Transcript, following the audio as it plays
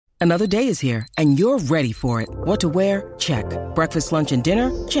Another day is here, and you're ready for it. What to wear? Check. Breakfast, lunch, and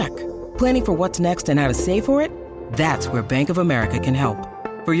dinner? Check. Planning for what's next and how to save for it? That's where Bank of America can help.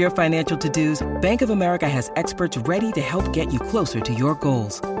 For your financial to-dos, Bank of America has experts ready to help get you closer to your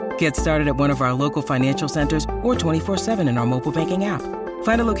goals. Get started at one of our local financial centers or 24/7 in our mobile banking app.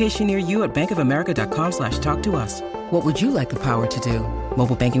 Find a location near you at bankofamerica.com/talktous. What would you like the power to do?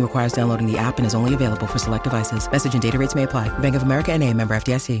 Mobile banking requires downloading the app and is only available for select devices. Message and data rates may apply. Bank of America N.A., member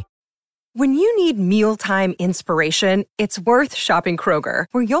FDIC. When you need mealtime inspiration, it's worth shopping Kroger,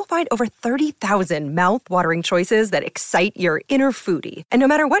 where you'll find over 30,000 mouth-watering choices that excite your inner foodie. And no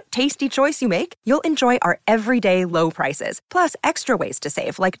matter what tasty choice you make, you'll enjoy our everyday low prices, plus extra ways to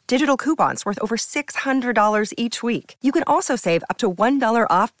save, like digital coupons worth over $600 each week. You can also save up to $1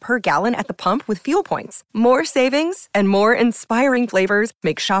 off per gallon at the pump with fuel points. More savings and more inspiring flavors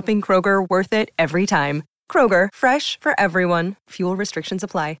make shopping Kroger worth it every time. Kroger, fresh for everyone. Fuel restrictions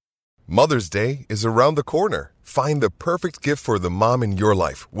apply. Mother's Day is around the corner. Find the perfect gift for the mom in your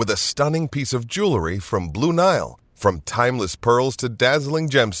life with a stunning piece of jewelry from Blue Nile. From timeless pearls to dazzling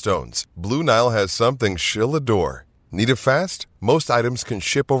gemstones, Blue Nile has something she'll adore. Need it fast? Most items can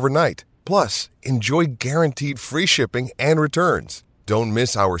ship overnight. Plus, enjoy guaranteed free shipping and returns. Don't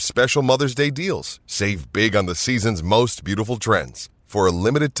miss our special Mother's Day deals. Save big on the season's most beautiful trends. For a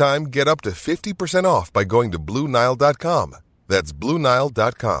limited time, get up to 50% off by going to BlueNile.com. That's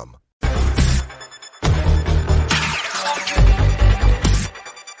BlueNile.com.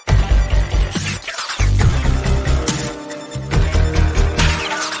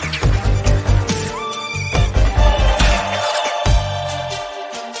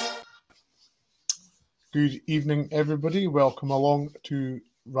 Good evening, everybody. Welcome along to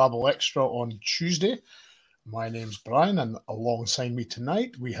Rabble Extra on Tuesday. My name's Brian, and alongside me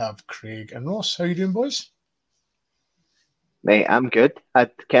tonight we have Craig and Ross. How you doing, boys? Mate, I'm good. I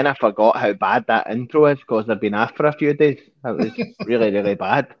kind of forgot how bad that intro is because I've been off for a few days. It was really, really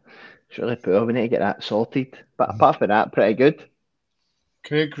bad. It's really poor. We need to get that sorted. But apart from that, pretty good.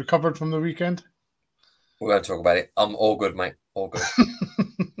 Craig, recovered from the weekend? We're going to talk about it. I'm all good, mate. All good.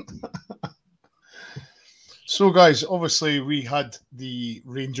 So, guys, obviously we had the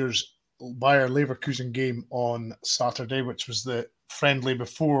Rangers Bayer Leverkusen game on Saturday, which was the friendly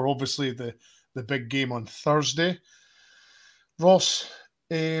before, obviously, the big game on Thursday. Ross,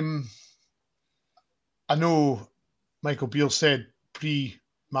 I know Michael Beale said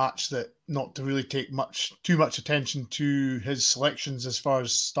pre-match that not to really take too much attention to his selections as far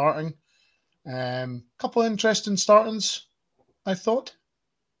as starting. Couple of interesting startings, I thought.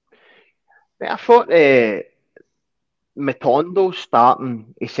 I thought Matondo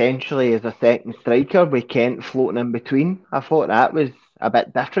starting essentially as a second striker with Kent floating in between. I thought that was a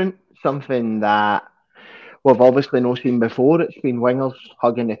bit different, something that we've obviously not seen before. It's been wingers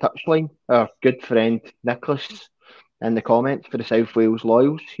hugging the touchline. Our good friend Nicholas in the comments for the South Wales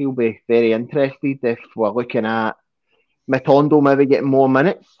Loyals, he'll be very interested if we're looking at Matondo maybe getting more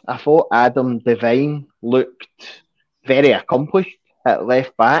minutes. I thought Adam Devine looked very accomplished at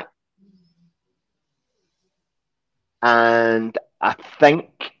left back. And I think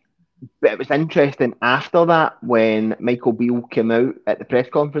it was interesting after that when Michael Beale came out at the press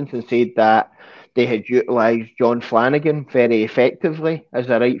conference and said that they had utilised John Flanagan very effectively as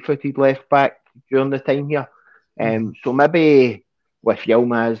a right-footed left back during the time here. So maybe with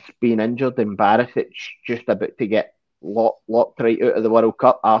Yilmaz being injured and Barisic just about to get locked right out of the World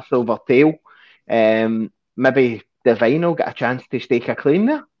Cup, our silver tail, maybe Devine will get a chance to stake a claim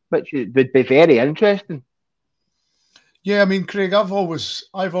there, which would be very interesting. Yeah, I mean, Craig, I've always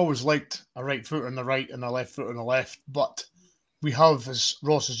liked a right foot on the right and a left foot on the left, but we have, as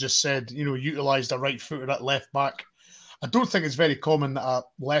Ross has just said, utilised a right footer at left back. I don't think it's very common that a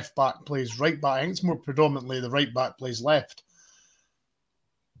left back plays right back. I think it's more predominantly the right back plays left.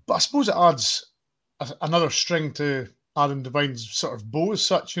 But I suppose it adds another string to Adam Devine's sort of bow as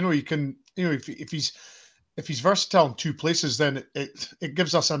such. You can, if he's versatile in two places, then it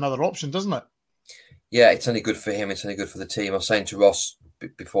gives us another option, doesn't it? Yeah, it's only good for him. It's only good for the team. I was saying to Ross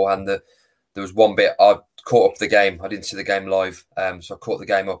beforehand that there was one bit I caught up the game. I didn't see the game live, so I caught the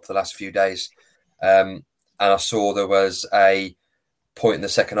game up the last few days. And I saw there was a point in the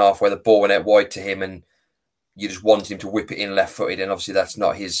second half where the ball went out wide to him and you just wanted him to whip it in left-footed. And obviously that's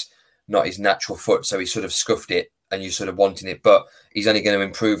not his natural foot, so he sort of scuffed it and you sort of wanting it. But he's only going to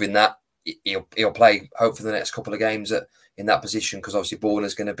improve in that. He'll play, hopefully, the next couple of games in that position because obviously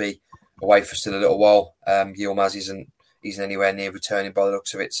Borna's going to be away for still a little while. Yilmaz isn't anywhere near returning by the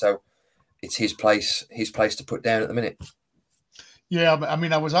looks of it, so it's his place to put down at the minute. Yeah, I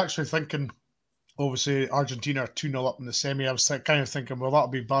mean, I was actually thinking obviously Argentina are 2-0 up in the semi. I was kind of thinking, well, that'll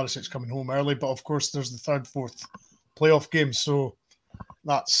be Barisic coming home early, but of course there's the third, fourth playoff game, so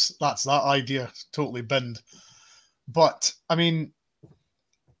that's that idea totally binned. But I mean,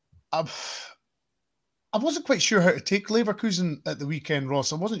 I wasn't quite sure how to take Leverkusen at the weekend,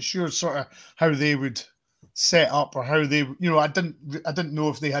 Ross. I wasn't sure sort of how they would set up or how they, I didn't know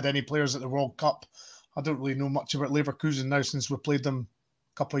if they had any players at the World Cup. I don't really know much about Leverkusen now since we played them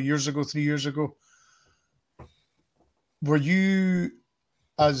a couple of years ago, 3 years ago. Were you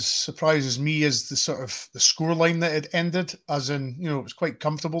as surprised as me as the sort of the scoreline that it ended? As in, it was quite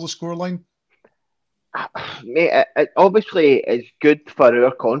comfortable, the scoreline? Mate, it obviously is good for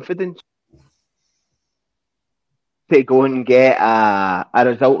our confidence to go and get a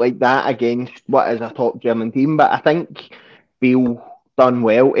result like that against what is a top German team. But I think Bill done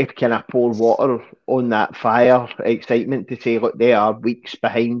well to kind of pour water on that fire excitement to say, look, they are weeks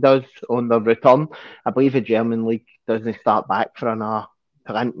behind us on their return. I believe the German league doesn't start back for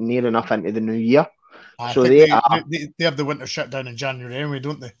near enough into the new year. I think they have the winter shutdown in January anyway,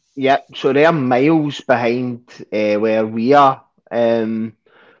 don't they? Yeah, so they're miles behind where we are.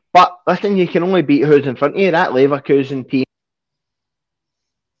 But listen, you can only beat who's in front of you. That Leverkusen team,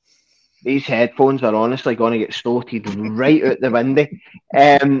 these headphones are honestly going to get slotted right out the window.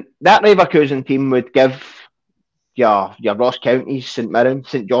 That Leverkusen team would give your Ross Counties, St Mirren,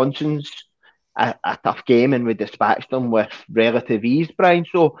 St Johnstone's a tough game and would dispatch them with relative ease, Brian.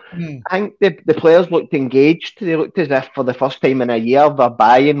 So I think the players looked engaged. They looked as if for the first time in a year they're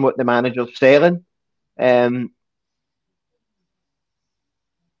buying what the manager's selling. And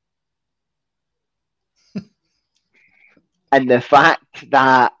the fact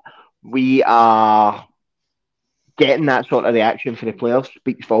that we are getting that sort of reaction for the players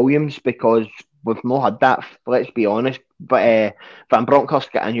speaks volumes, because we've not had that, let's be honest. But Van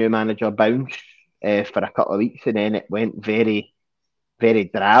Bronckhorst got a new manager bounce for a couple of weeks, and then it went very, very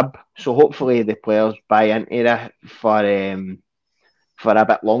drab. So hopefully the players buy into that for a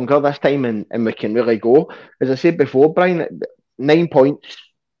bit longer this time, and we can really go. As I said before, Brian, 9 points.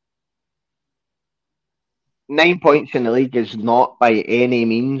 9 points in the league is not by any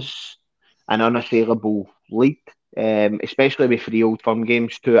means an unassailable lead, especially with 3 Old Firm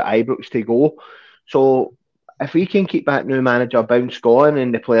games, 2 at Ibrox to go. So if we can keep that new manager bounce going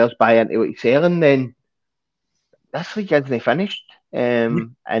and the players buy into what he's selling, then this league isn't finished.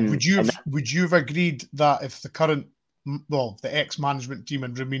 Would you have agreed that if the ex-management team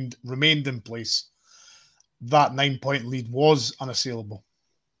had remained in place, that 9 point lead was unassailable?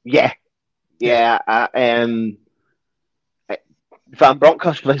 Yeah. Van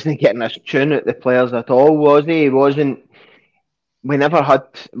Bronckhorst wasn't getting us tune at the players at all, was he? He wasn't. We never had.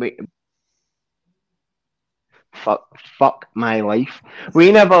 Fuck my life. We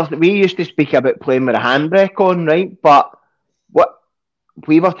used to speak about playing with a handbrake on, right? But what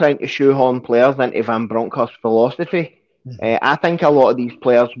we were trying to shoehorn players into Van Bronckhorst's philosophy. I think a lot of these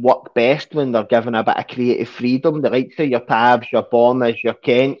players work best when they're given a bit of creative freedom. The likes of your Tavs, your Bournemouths, your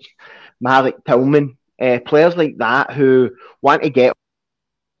Kents, Malik Tillman, players like that who want to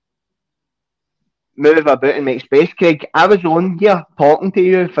move about and make space. Craig, I was on here talking to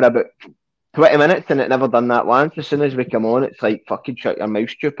you for about 20 minutes and it never done that once. As soon as we come on, it's like, fucking shut your mouth,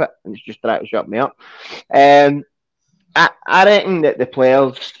 stupid. And it's just trying to shut me up. I reckon that the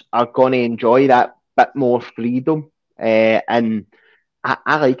players are going to enjoy that bit more freedom. And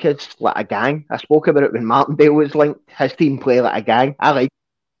I like us like a gang. I spoke about it when Martindale was linked. His team play like a gang.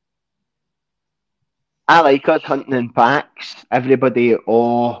 I like us hunting in packs. Everybody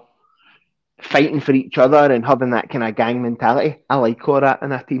fighting for each other and having that kind of gang mentality. I like all that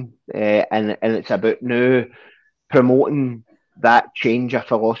in a team. And it's about now promoting that change of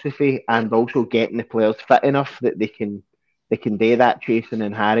philosophy and also getting the players fit enough that they can do that chasing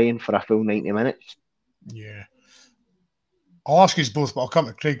and harrying for a full 90 minutes. Yeah. I'll ask you both, but I'll come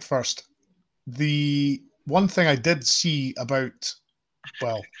to Craig first. The one thing I did see about,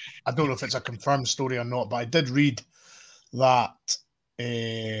 well, I don't know if it's a confirmed story or not, but I did read that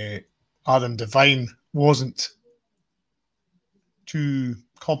Adam Devine wasn't too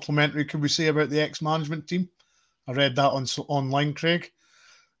complimentary, could we say, about the ex-management team. I read that online, Craig.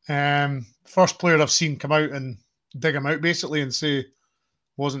 First player I've seen come out and dig him out, basically, and say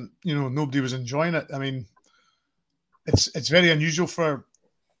nobody was enjoying it. I mean, it's very unusual for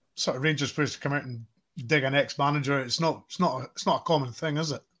sort of Rangers players to come out and dig an ex-manager. It's not a common thing,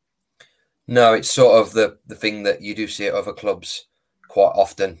 is it? No, it's sort of the thing that you do see at other clubs quite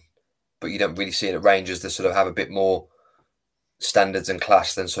often, but you don't really see it at Rangers. They sort of have a bit more standards and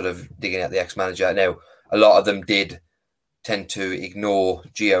class than sort of digging at the ex-manager. Now, a lot of them did tend to ignore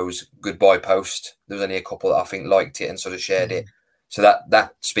Gio's goodbye post. There was only a couple that I think liked it and sort of shared it. So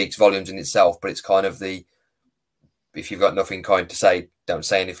that speaks volumes in itself, but it's kind of the, if you've got nothing kind to say, don't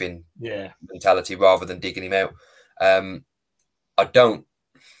say anything mentality rather than digging him out. I don't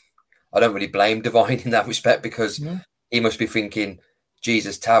really blame Devine in that respect, because he must be thinking,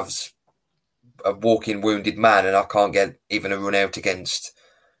 Jesus, Tav's a walking wounded man and I can't get even a run out against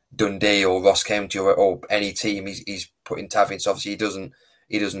Dundee or Ross County or any team he's putting Tav in. So obviously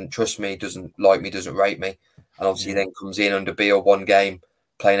he doesn't trust me, doesn't like me, doesn't rate me. And obviously he then comes in under Beale one game,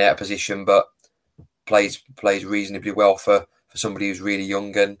 playing out of position, but plays reasonably well for somebody who's really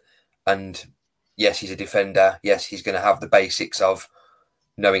young, and yes, he's a defender. Yes, he's going to have the basics of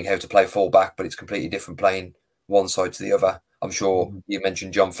knowing how to play fullback, but it's completely different playing one side to the other. I'm sure you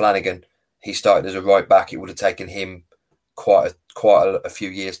mentioned John Flanagan. He started as a right back. It would have taken him quite a few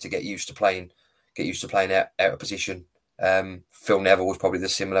years to get used to playing out of position. Phil Neville was probably the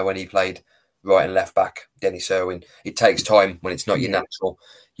similar when he played right and left back. Dennis Irwin. It takes time when it's not your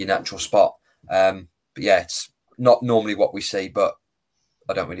natural spot. But yeah, it's not normally what we see, but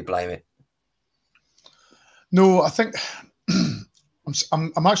I don't really blame it. No, I think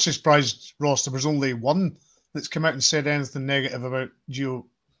I'm actually surprised, Ross. There was only one that's come out and said anything negative about Gio,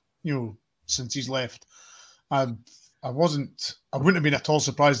 since he's left. I wouldn't have been at all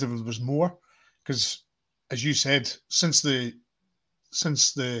surprised if there was more, because, as you said, since the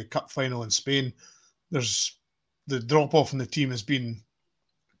cup final in Spain, there's the drop off in the team has been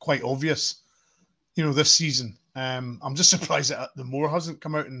quite obvious. This season. I'm just surprised that the Moore hasn't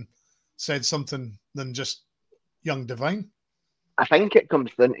come out and said something than just young Devine. I think it comes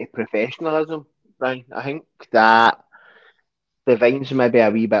down to professionalism, Brian. I think that Devine's maybe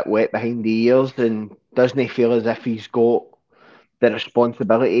a wee bit wet behind the ears and doesn't feel as if he's got the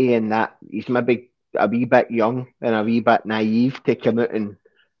responsibility, and that he's maybe a wee bit young and a wee bit naive to come out and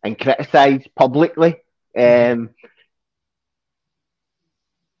criticise publicly.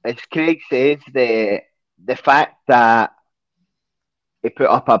 As Craig says, the fact that he put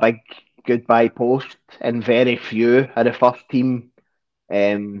up a big goodbye post and very few of the first team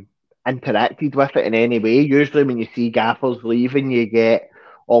interacted with it in any way. Usually when you see gaffers leaving, you get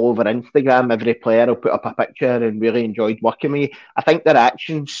all over Instagram, every player will put up a picture and really enjoyed working with you. I think their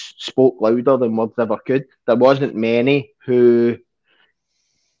actions spoke louder than words ever could. There wasn't many who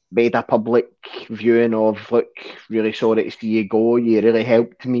made a public viewing of, look, really sorry to see you go, you really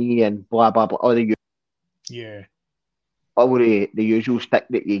helped me, and blah, blah, blah. All the usual stick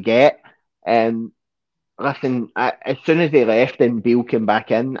that you get. Listen, as soon as they left and Beale came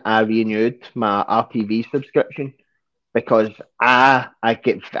back in, I renewed my RTV subscription, because I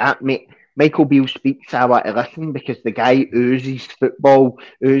get that. Michael Beale speaks, I want to listen, because the guy oozes football,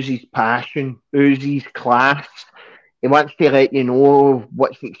 oozes passion, oozes class. He wants to let you know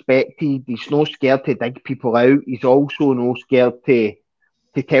what's expected. He's not scared to dig people out. He's also not scared to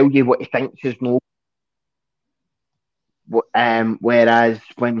tell you what he thinks is no. Whereas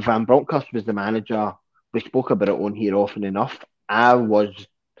when Van Bronckhorst was the manager, we spoke about it on here often enough. I wouldn't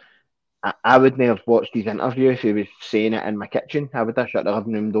have watched his interview if he was saying it in my kitchen. I would have shut the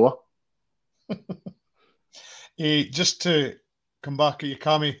living room door. Just to come back at you,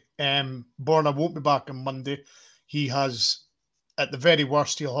 Cammy, Borna won't be back on Monday. He has, at the very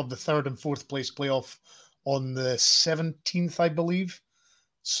worst, he'll have the third and fourth place playoff on the 17th, I believe.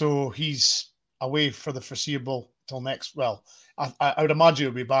 So he's away for the foreseeable till next. Well, I would imagine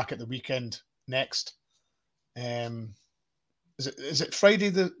he'll be back at the weekend next. Is it Friday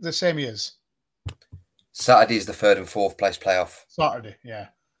the semi is? Saturday is the third and fourth place playoff. Saturday, yeah.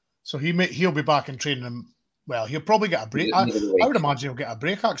 So he'll be back in training. Well, he'll probably get a break. I would imagine he'll get a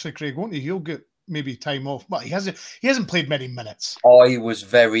break, actually, Craig, won't he? He'll get maybe time off. But he hasn't played many minutes.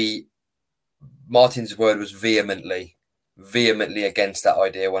 Martin's word was vehemently against that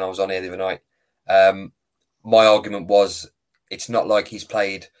idea when I was on here the other night. My argument was, it's not like he's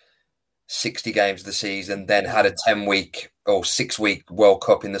played 60 games of the season, then had a 10-week or 6-week World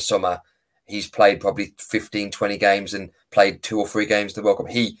Cup in the summer. He's played probably 15, 20 games and played 2 or 3 games of the World Cup.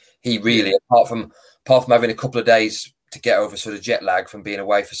 He really, apart from having a couple of days to get over sort of jet lag from being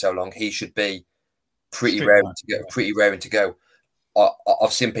away for so long, he should be pretty raring to go.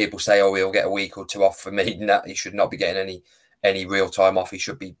 I've seen people say, "Oh, he'll get a week or 2 off." For me, no, he should not be getting any real time off. He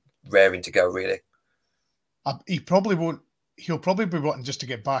should be raring to go. Really, he probably won't. He'll probably be wanting just to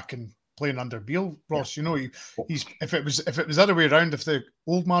get back and playing under Beale, Ross. Yeah. He's if it was the other way around, if the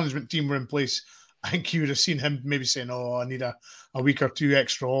old management team were in place, I think you would have seen him maybe saying, "Oh, I need a week or 2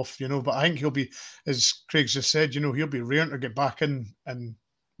 extra off," But I think he'll be, as Craig's just said, he'll be raring to get back in and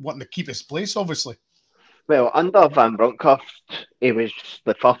wanting to keep his place, obviously. Well, under Van Bronckhorst, he was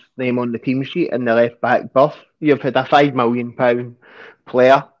the first name on the team sheet in the left back berth. You've had a £5 million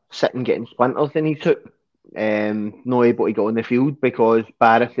player sitting getting splinters in his hip, not able to get on the field because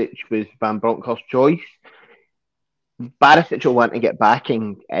Barisic was Van Bronckhorst's choice. Barisic will want to get back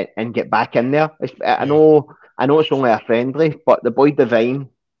and get back in there. I know it's only a friendly, but the boy Devine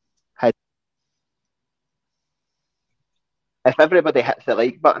had. If everybody hits the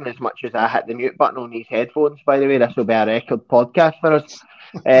like button as much as I hit the mute button on these headphones, by the way, this will be a record podcast for us.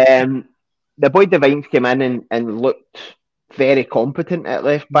 The boy Devine came in and looked very competent at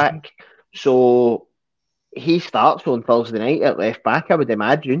left back. So he starts on Thursday night at left back, I would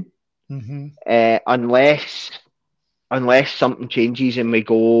imagine. Unless something changes and we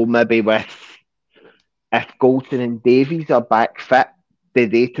go maybe with, if Goldson and Davies are back fit, they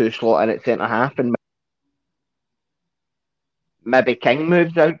two slot in at centre half and maybe King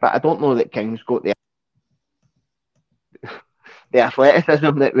moves out, but I don't know that King's got the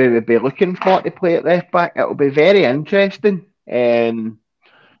athleticism that we would be looking for to play at left back. It'll be very interesting to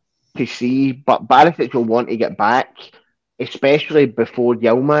see, but Barisic will want to get back, especially before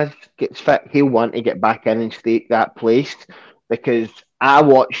Yilmaz gets fit. He'll want to get back in and stake that place, because I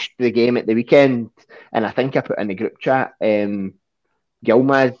watched the game at the weekend and I think I put in the group chat,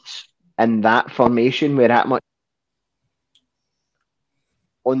 Yilmaz in that formation where that much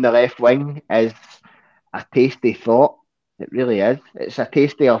on the left wing is a tasty thought. It really is. It's a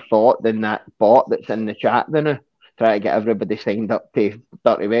tastier thought than that bot that's in the chat now, trying to get everybody signed up to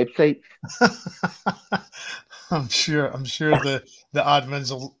dirty websites. I'm sure the admins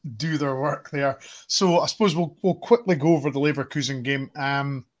will do their work there. So I suppose we'll quickly go over the Leverkusen game.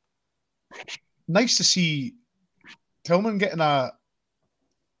 Nice to see Tillman getting a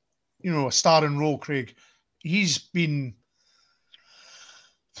starring role, Craig. He's been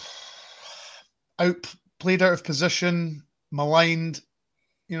played out of position, maligned.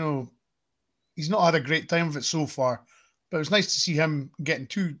 He's not had a great time of it so far, but it was nice to see him getting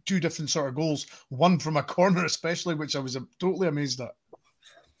two different sort of goals, one from a corner especially, which I was totally amazed at.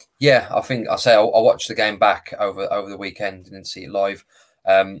 Yeah, I watched the game back over the weekend, didn't see it live.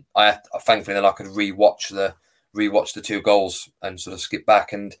 I thankfully then I could rewatch the two goals and sort of skip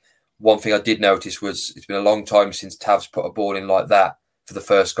back. And one thing I did notice was it's been a long time since Tav's put a ball in like that for the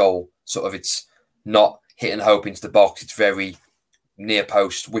first goal. Sort of, it's not hit and hope into the box. It's very near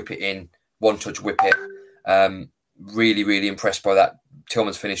post, whip it in, one touch, whip it. Really, really impressed by that.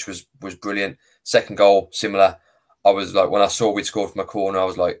 Tillman's finish was brilliant. Second goal, similar. I was like, when I saw we'd scored from a corner, I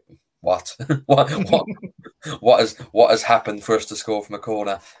was like, what? what has happened for us to score from a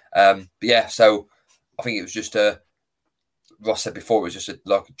corner? But yeah, so I think it was just Ross said before, it was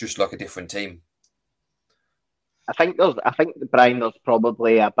just like a different team. I think Brian, there's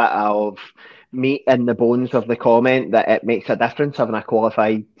probably a bit of meat in the bones of the comment that it makes a difference having a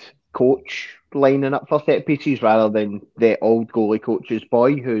qualified coach lining up for set pieces rather than the old goalie coach's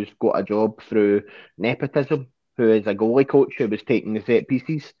boy who's got a job through nepotism, who is a goalie coach who was taking the set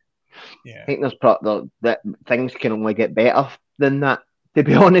pieces. Yeah. I think that things can only get better than that, to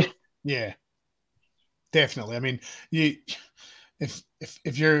be honest. Yeah, definitely. I mean, if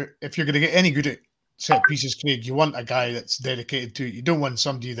you're going to get any good at set pieces, Craig, you want a guy that's dedicated to it. You don't want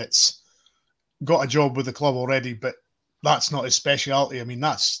somebody that's got a job with the club already, but that's not his speciality. I mean,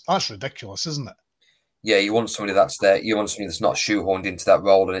 that's ridiculous, isn't it? Yeah, you want somebody that's there. You want somebody that's not shoehorned into that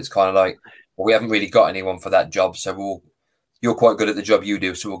role, and it's kind of like, well, we haven't really got anyone for that job, so you're quite good at the job you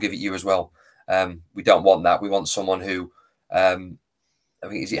do, so we'll give it you as well. We don't want that. We want someone who, I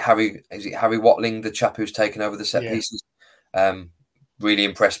think, is it Harry Watling, the chap who's taken over the set pieces? Really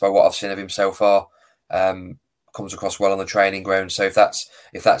impressed by what I've seen of him so far. Comes across well on the training ground. So if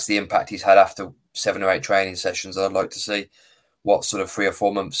that's the impact he's had after 7 or 8 training sessions, I'd like to see what sort of 3 or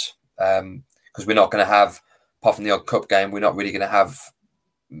 4 months, because we're not going to have, apart from the odd cup game, we're not really going to have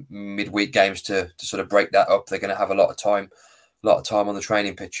midweek games to sort of break that up. They're going to have a lot of time on the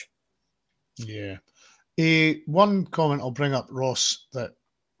training pitch. Yeah. One comment I'll bring up, Ross, that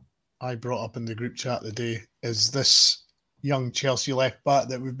I brought up in the group chat today is this young Chelsea left back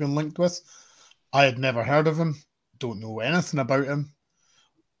that we've been linked with. I had never heard of him, don't know anything about him.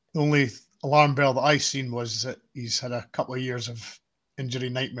 The only alarm bell that I seen was that he's had a couple of years of injury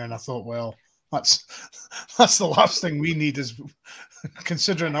nightmare, and I thought, well, that's the last thing we need, is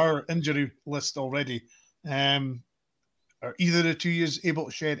considering our injury list already. Are either of the two years able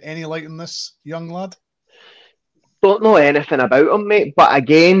to shed any light on this young lad? Don't know anything about him, mate. But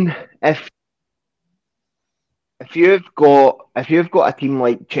again, if you've got a team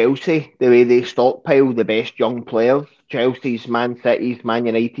like Chelsea, the way they stockpile the best young players, Chelsea's, Man City's, Man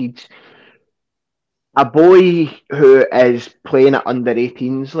United's, a boy who is playing at under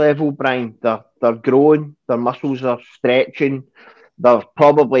 18s level, Brian, they're growing, their muscles are stretching, they're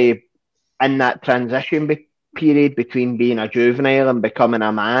probably in that transition period between being a juvenile and becoming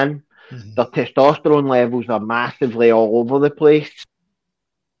a man. Mm-hmm. Their testosterone levels are massively all over the place.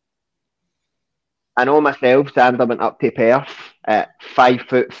 I know myself, Sander went up to Perth at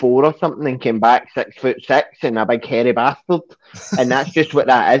 5'4" or something and came back 6'6" and a big hairy bastard. And that's just what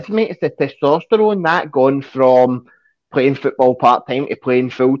that is, mate. It's the testosterone that gone from playing football part-time to playing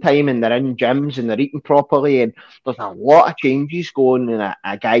full-time, and they're in gyms and they're eating properly, and there's a lot of changes going in a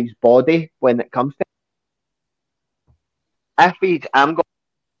guy's body when it comes to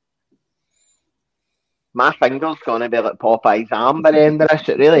my finger's going to be like Popeye's arm by the end of this.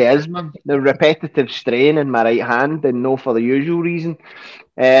 It really is, man. The repetitive strain in my right hand, and no for the usual reason.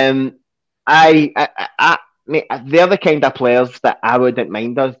 Mate, they're the kind of players that I wouldn't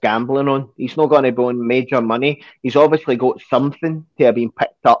mind us gambling on. He's not going to be on major money. He's obviously got something to have been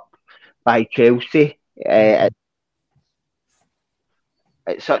picked up by Chelsea at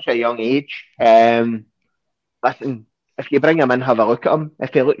such a young age. Listen, if you bring him in, have a look at him.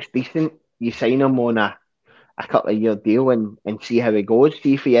 If he looks decent, you sign him on a couple of year deal and see how he goes.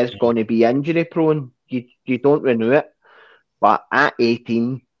 See if he is going to be injury prone. You don't renew it. But at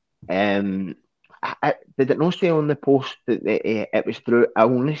 18, did it not say on the post that it was through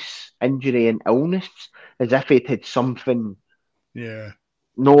illness, injury and illness, as if it had something,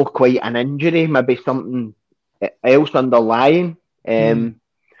 no quite an injury, maybe something else underlying.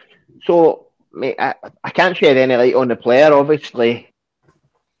 So, mate, I can't shed any light on the player, obviously.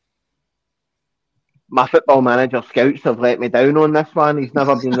 My football manager scouts have let me down on this one. He's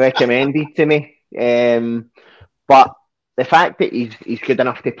never been recommended to me. But the fact that he's good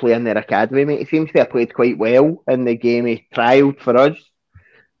enough to play in their academy, mate, he seems to have played quite well in the game he trialled for us.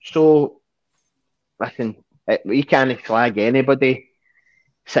 So, listen, we can't slag anybody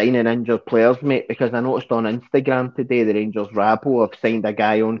signing injured players, mate, because I noticed on Instagram today the Rangers Rabo have signed a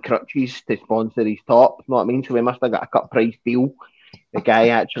guy on crutches to sponsor his top. You know what I mean? So we must have got a cut price deal. The guy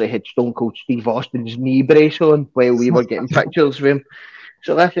actually had Stone Cold Steve Austin's knee brace on while we were getting pictures of him.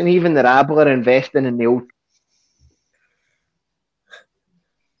 So listen, even the Rabble are investing in the old.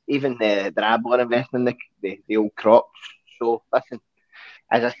 Even the Rabble are investing in the old crops. So listen,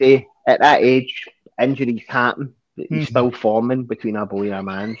 as I say, at that age, injuries happen. He's still forming between a boy and a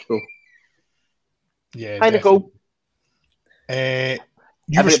man. So yeah, kind of cool. You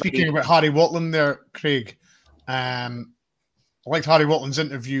were speaking about Harry Watland there, Craig. I liked Harry Watland's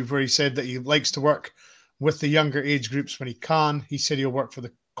interview where he said that he likes to work with the younger age groups when he can. He said he'll work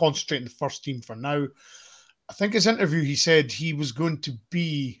concentrate in the first team for now. I think his interview, he said he was going to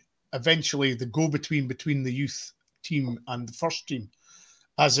be eventually the go-between between the youth team and the first team,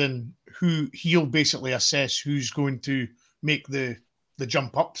 as in who he'll basically assess who's going to make the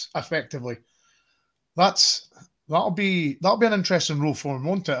jump ups effectively. That'll be an interesting role for him,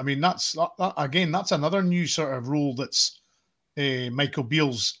 won't it? I mean, that's another new sort of role that's Michael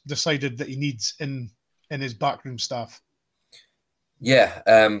Beale's decided that he needs in his backroom staff. Yeah,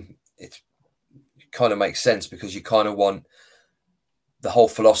 it kind of makes sense because you kind of want the whole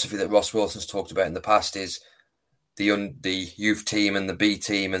philosophy that Ross Wilson's talked about in the past is the youth team and the B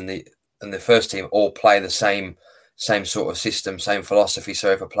team and the first team all play the same sort of system, same philosophy.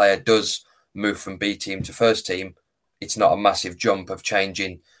 So if a player does move from B team to first team, it's not a massive jump of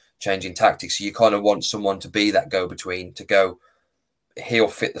changing tactics. So you kind of want someone to be that go-between, to go, he'll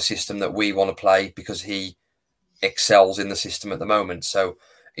fit the system that we want to play because he excels in the system at the moment. So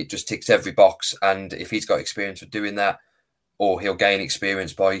it just ticks every box. And if he's got experience with doing that, or he'll gain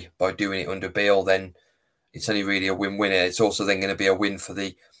experience by doing it under Beale, then it's only really a win-win. It's also then going to be a win for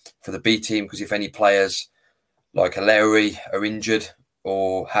the B team, because if any players like Lowry are injured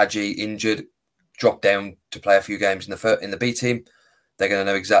or Hadji injured, drop down to play a few games in the B team, they're going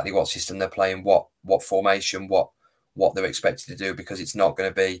to know exactly what system they're playing, what formation, what they're expected to do, because it's not going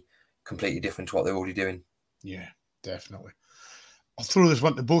to be completely different to what they're already doing. Yeah, definitely. I'll throw this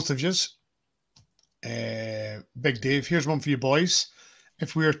one to both of you. Big Dave, here's one for you boys.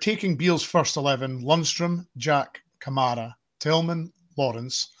 If we are taking Beale's first 11, Lundstram, Jack, Kamara, Tillman,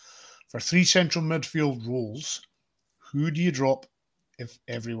 Lawrence, for 3 central midfield roles, who do you drop if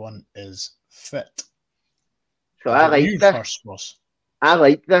everyone is fit? So I like this. First, Ross. I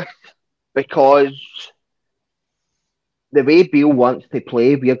like this because the way Beale wants to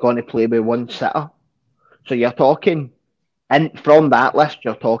play, we're going to play with one sitter. So you're talking, and from that list,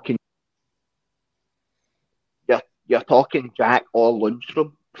 you're talking Jack or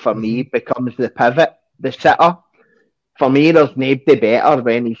Lundstram. For me, becomes the pivot, the sitter. For me, there's nobody better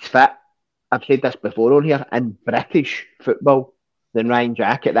when he's fit I've said this before on here, in British football than Ryan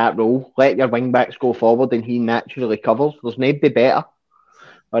Jack at that role. Let your wing backs go forward and he naturally covers. There's nobody better.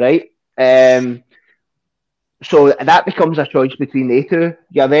 All right. So that becomes a choice between the two.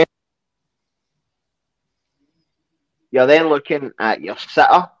 You're then looking at your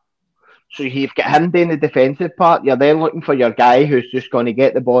sitter. So you've got him doing the defensive part. You're then looking for your guy who's just going to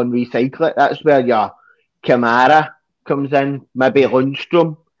get the ball and recycle it. That's where your Kamara comes in, maybe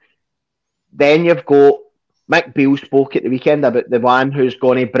Lundstrom. Then you've got Mick Beale spoke at the weekend about the one who's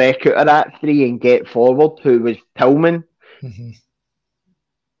going to break out of that three and get forward, who was Tillman. Mm-hmm.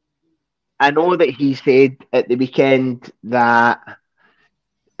 I know that he said at the weekend that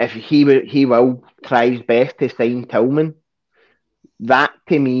if he will try his best to sign Tillman. That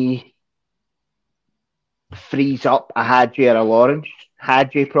to me frees up a Hadji or a Lawrence.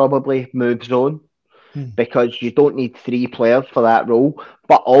 Hadji probably moves on because you don't need three players for that role.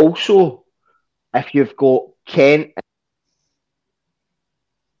 But also, if you've got Kent,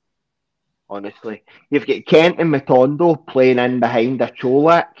 honestly, you've got Kent and Matondo playing in behind a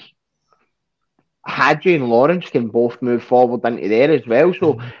Cholak. Hadji and Lawrence can both move forward into there as well.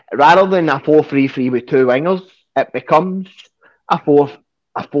 So rather than a 4-3-3 with two wingers, it becomes a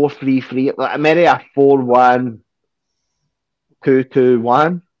 4-3-3, maybe a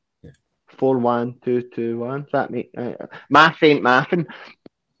 4-1-2-2-1. 4-1-2-2-1. Does that make math ain't mathing?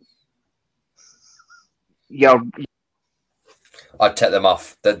 I'd take them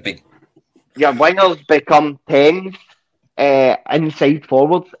off. They'd be your wingers become 10s inside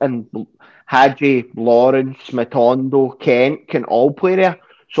forwards, and Hadji, Lawrence, Matondo, Kent can all play there.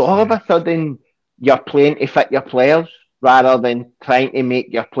 So all of a sudden, you're playing to fit your players rather than trying to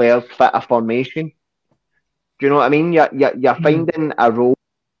make your players fit a formation. Do you know what I mean? You're finding a role.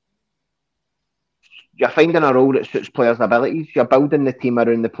 You're finding a role that suits players' abilities. You're building the team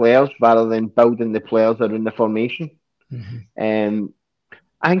around the players rather than building the players around the formation. I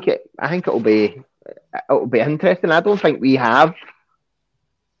think it'll be interesting. I don't think we have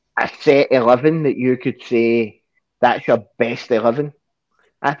a set 11 that you could say that's your best 11.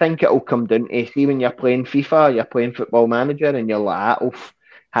 I think it'll come down to, see, when you're playing FIFA, you're playing Football Manager, and you're like,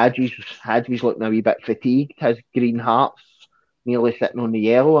 Hadji's looking a wee bit fatigued, has green hearts, nearly sitting on the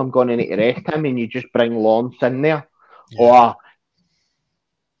yellow, I'm going to need to rest him, and you just bring Lawrence in there. Yeah. Or,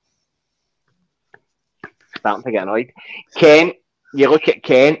 starting to get annoyed, Kent, you look at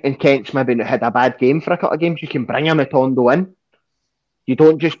Kent, and Kent's maybe had a bad game for a couple of games, you can bring him Matondo in. You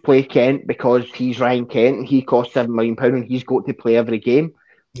don't just play Kent because he's Ryan Kent and he costs £7 million and he's got to play every game.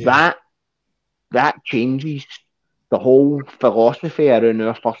 Yeah. That changes the whole philosophy around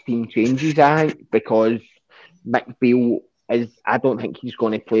our first team changes, I think, because Mick Beale I don't think he's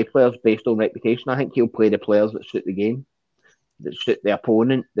going to play players based on reputation. I think he'll play the players that suit the game, that suit the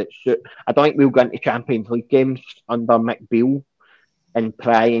opponent, I don't think we'll go into Champions League games under Mick Beale and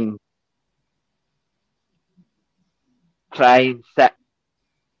try and sit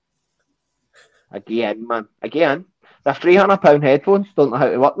Again, the £300 headphones, don't know how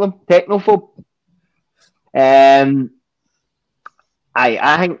to work them. Technophobe.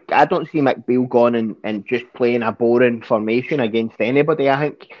 I don't see Mick Beale going and just playing a boring formation against anybody. I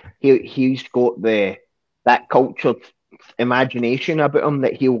think he's got that cultured imagination about him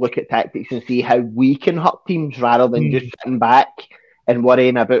that he'll look at tactics and see how we can hurt teams rather than just sitting back and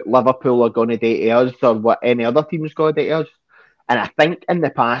worrying about Liverpool are going to do to us or what any other team's going to do to us. And I think in the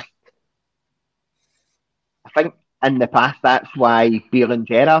past, that's why Beale and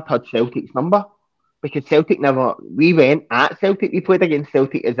Gerrard had Celtic's number. Because we went at Celtic, we played against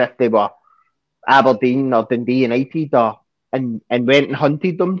Celtic as if they were Aberdeen or Dundee United and went and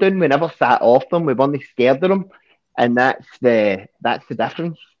hunted them down. We never sat off them, we weren't scared of them. And that's the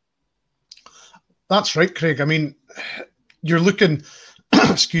difference. That's right, Craig. I mean, you're looking,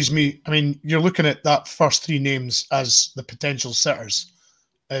 you're looking at that first three names as the potential sitters,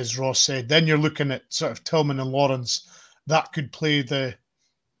 as Ross said. Then you're looking at sort of Tillman and Lawrence. That could play the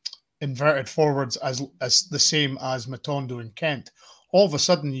inverted forwards as the same as Matondo and Kent. All of a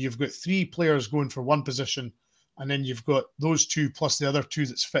sudden, you've got three players going for one position, and then you've got those two plus the other two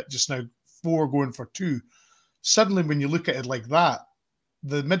that's fit just now, 4 going for 2. Suddenly, when you look at it like that,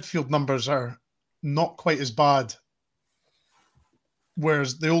 the midfield numbers are not quite as bad.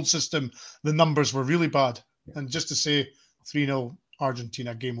 Whereas the old system, the numbers were really bad. And just to say 3-0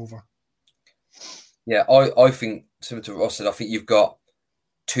 Argentina, game over. Yeah, I think, similar to what Ross said, I think you've got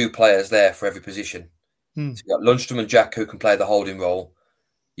 2 players there for every position. So you've got Lundstrom and Jack who can play the holding role.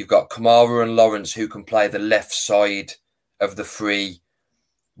 You've got Kamara and Lawrence who can play the left side of the 3,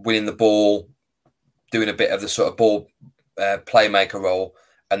 winning the ball, doing a bit of the sort of ball playmaker role.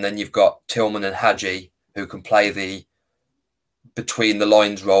 and then you've got Tillman and Hadji who can play the between the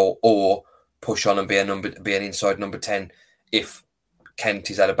lines role or push on and be an inside number 10 if Kent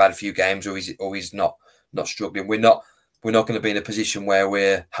has had a bad few games or he's not struggling. We're not going to be in a position where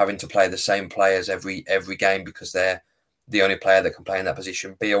we're having to play the same players every game because they're the only player that can play in that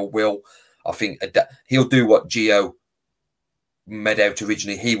position. Beale will, I think, he'll do what Gio made out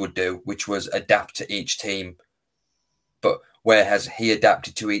originally he would do, which was adapt to each team. But where has he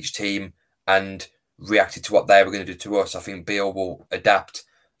adapted to each team and reacted to what they were going to do to us? I think Beale will adapt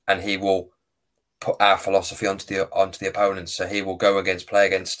and he will put our philosophy onto the opponents. So he will play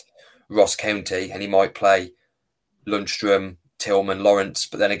against Ross County and he might play Lundstrom, Tillman, Lawrence,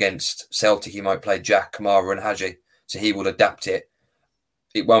 but then against Celtic he might play Jack, Kamara and Hadji. So he will adapt it.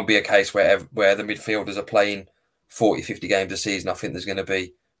 It won't be a case where the midfielders are playing 40, 50 games a season. I think there's going to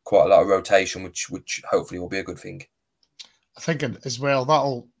be quite a lot of rotation, which hopefully will be a good thing. I think as well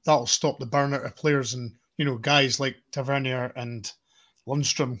that'll stop the burnout of players and guys like Tavernier and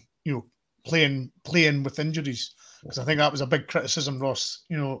Lundstrom playing with injuries, because I think that was a big criticism, Ross.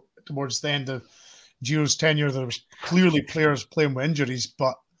 Towards the end of Gio's tenure, there was clearly players playing with injuries,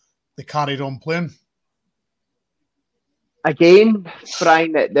 but they carried on playing. Again,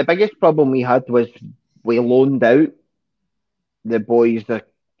 Brian, the biggest problem we had was we loaned out the boys, the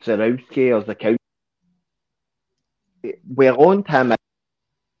Zarowski or the Cow. We loaned him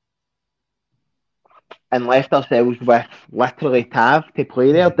and left ourselves with literally Tav to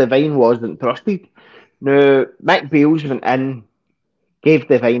play there. Devine wasn't trusted. Now, Mick Beales went in, gave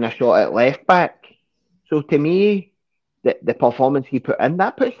Devine a shot at left back. So to me, the performance he put in,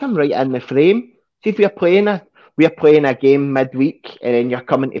 that puts him right in the frame. See, if we're playing a game midweek and then you're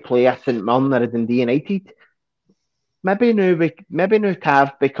coming to play a St Mirren or a Dundee United, maybe now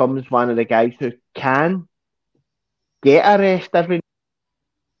Tav becomes one of the guys who can get a rest every.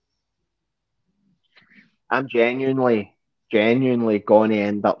 I'm genuinely going to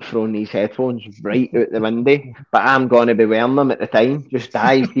end up throwing these headphones right out the window, but I'm going to be wearing them at the time. Just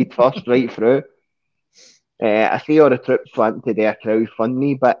dive feet first right through. I see all the troops wanting to do a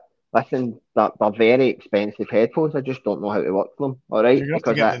crowdfunding, but listen, they're very expensive headphones. I just don't know how to work them. All right, you have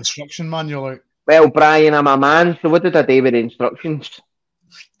to get the instruction manual out. Well, Brian, I'm a man, so what did I do with the instructions?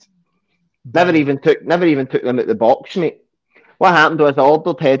 Never even took them out the box, mate. What happened was I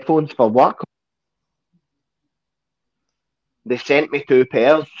ordered headphones for work. They sent me 2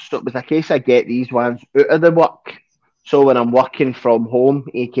 pairs, so it was a case I get these ones out of the work. So when I'm working from home,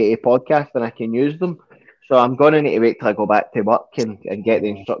 aka podcasting, I can use them. So I'm going to need to wait till I go back to work and get the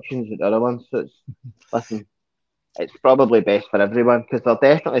instructions with the other ones. So it's probably best for everyone because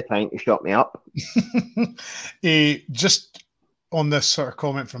they're definitely trying to shut me up. Just on this sort of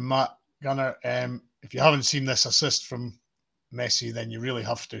comment from Matt Gunner, if you haven't seen this assist from Messi, then you really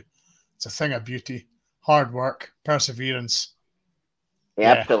have to. It's a thing of beauty, hard work, perseverance. He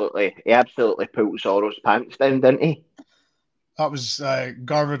absolutely pulled Soros' pants down, didn't he? That was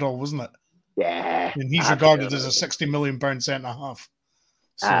Garvidal, wasn't it? Yeah. And he's regarded as a £60 million centre half.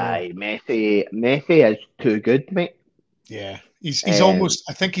 So, aye, Messi is too good, mate. Yeah, he's almost.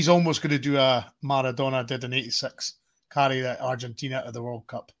 I think he's almost going to do a Maradona did in '86, carry Argentina to the World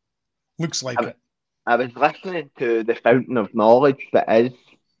Cup. Looks like it. I was listening to the Fountain of Knowledge that is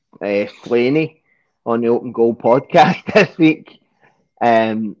Slaney on the Open Goal podcast this week,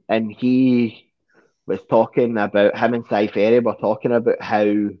 and he was talking about him and Cy Ferry were talking about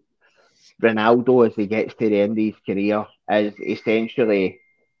how Ronaldo, as he gets to the end of his career, is essentially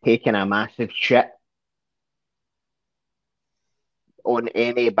taking a massive shit on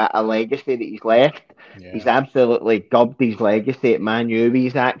any bit of legacy that he's left. Yeah. He's absolutely gubbed his legacy at Man U with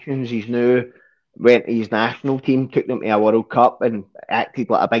his actions. He's now went to his national team, took them to a World Cup and acted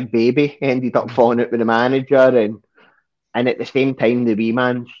like a big baby, ended up falling out with the manager and at the same time the wee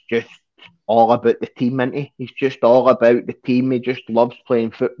man's just all about the team, isn't he? He's just all about the team. He just loves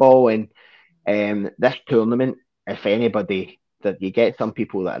playing football and this tournament, if anybody, that you get some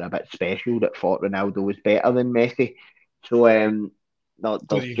people that are a bit special that thought Ronaldo was better than Messi. So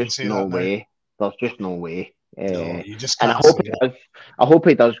there's just no way. There's just no way. You just and can't I hope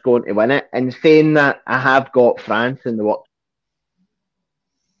he does go on to win it. And saying that, I have got France in the work.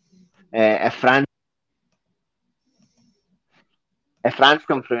 If France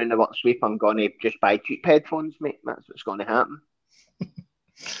come through in the work sweep, I'm going to just buy cheap headphones, mate. That's what's going to happen.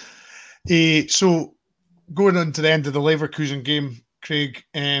 So going on to the end of the Leverkusen game, Craig,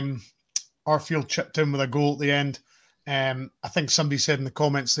 Arfield chipped in with a goal at the end. I think somebody said in the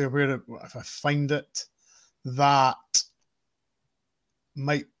comments there, if I find it, that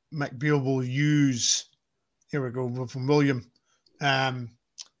Mike McBeal will use, here we go, from William,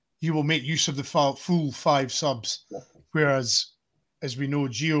 he will make use of the full 5 subs. Whereas, as we know,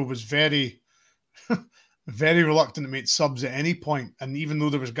 Gio was very, very reluctant to make subs at any point. And even though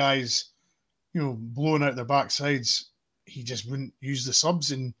there was guys, blowing out their backsides, he just wouldn't use the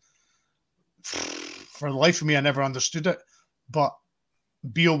subs. And for the life of me, I never understood it. But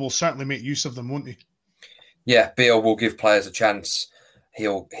Beale will certainly make use of them, won't he? Yeah, Beale will give players a chance.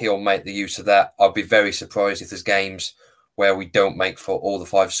 He'll make the use of that. I'd be very surprised if there's games where we don't make for all the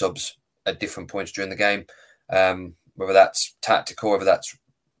 5 subs at different points during the game. Whether that's tactical, whether that's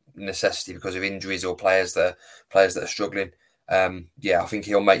necessity because of injuries or players that are struggling. I think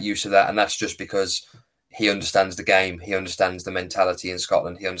he'll make use of that, and that's just because he understands the game. He understands the mentality in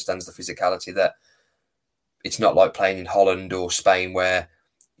Scotland. He understands the physicality that it's not like playing in Holland or Spain where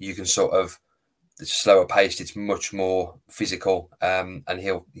you can sort of it's slower paced. It's much more physical, and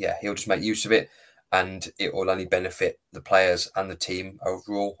he'll just make use of it, and it will only benefit the players and the team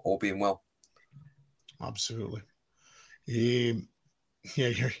overall, all being well. Absolutely. Your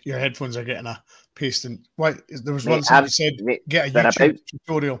headphones are getting a pasting. Why? There was one that said get a YouTube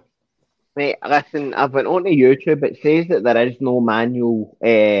tutorial. Mate, listen, I've went onto YouTube. It says that there is no manual,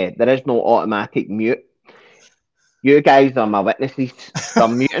 there is no automatic mute. You guys are my witnesses. They're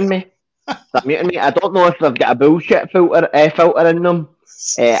muting me. I don't know if they've got a bullshit filter in them.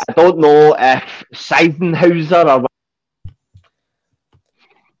 I don't know if Seidenhauser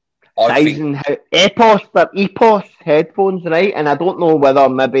or EPOS headphones, right? And I don't know whether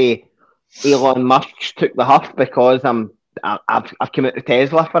maybe Elon Musk took the huff because I've come out to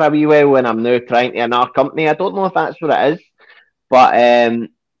Tesla for a wee while and I'm now trying to another company. I don't know if that's what it is, but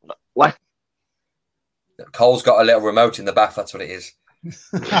Cole's got a little remote in the bath. That's what it is.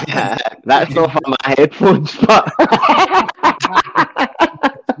 That's not for my headphones, but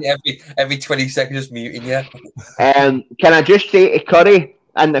every 20 seconds just muting you. Can I just say to Curry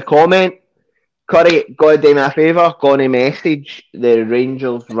in the comment, Curry, go do me a favour, go on a message the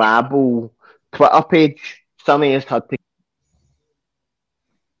Rangers Rabble Twitter page. Some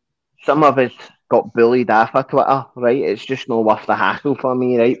of us got bullied off of Twitter, right? It's just no worth the hassle for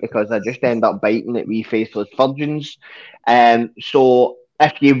me, right? Because I just end up biting at wee faceless virgins. So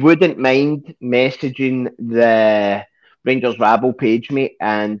if you wouldn't mind messaging the Rangers Rabble page, mate,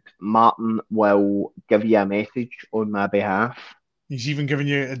 and Martin will give you a message on my behalf. He's even giving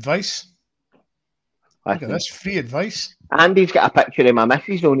you advice. Look at this, free advice. And he's got a picture of my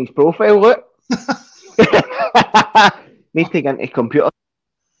missus on his profile, look. Need to get into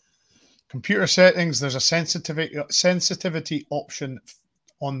computer settings. There's a sensitivity option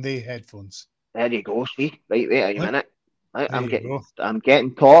on the headphones. There you go. See, right, wait a minute. I'm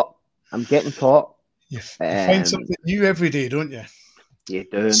getting taught. You find something new every day, don't you? You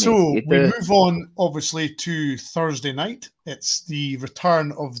do. So we move on, obviously, to Thursday night. It's the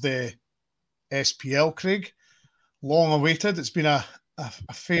return of the SPL, Craig. Long awaited. It's been a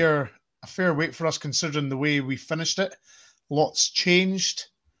fair wait for us, considering the way we finished it. Lots changed.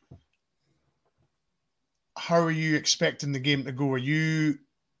 How are you expecting the game to go? Are you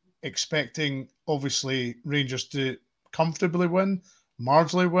expecting, obviously, Rangers to comfortably win,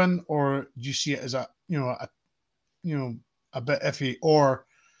 marginally win, or do you see it as a bit iffy? Or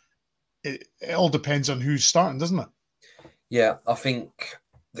it all depends on who's starting, doesn't it? Yeah, I think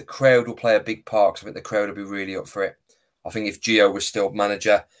the crowd will play a big part. I think the crowd will be really up for it. I think if Gio was still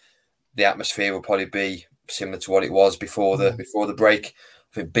manager, the atmosphere will probably be similar to what it was before the break.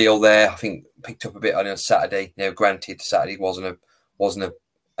 I think Beale there, I think picked up a bit on Saturday. Now, granted, Saturday wasn't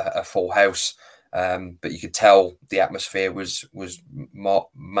a full house, but you could tell the atmosphere was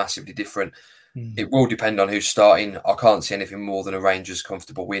massively different. It will depend on who's starting. I can't see anything more than a Rangers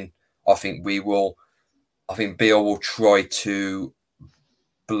comfortable win. I think Beale will try to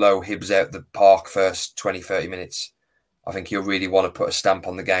blow Hibs out the park first 20, 30 minutes. I think he'll really want to put a stamp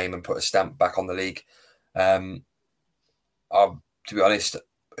on the game and put a stamp back on the league. To be honest,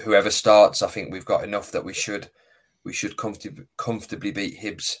 whoever starts, I think we've got enough that we should comfortably beat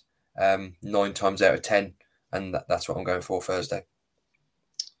Hibs 9 times out of 10, and that's what I'm going for Thursday.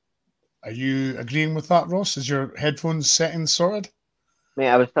 Are you agreeing with that, Ross? Is your headphones settings sorted? Mate,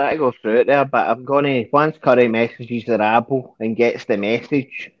 I was trying to go through it there, but I'm going to, once Curry messages the Rabble and gets the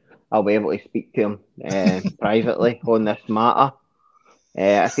message, I'll be able to speak to him privately on this matter.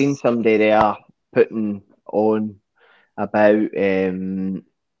 I seen somebody there putting on about Elon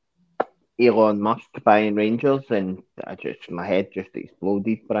Musk buying Rangers, and my head just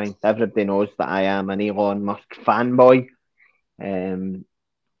exploded, Brian. Everybody knows that I am an Elon Musk fanboy.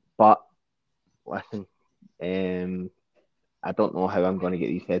 But listen, I don't know how I'm going to get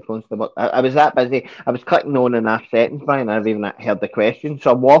these headphones to work. I was that busy. I was clicking on in half seconds, Brian. I haven't even heard the question.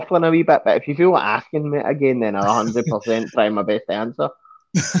 So I'm waffling a wee bit, but if you feel like asking me again, then I'll 100% try my best to answer.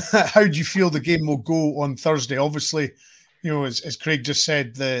 How do you feel the game will go on Thursday? Obviously, as Craig just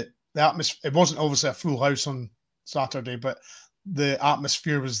said, the atmosphere, it wasn't obviously a full house on Saturday, but the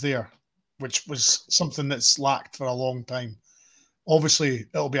atmosphere was there, which was something that's lacked for a long time. Obviously,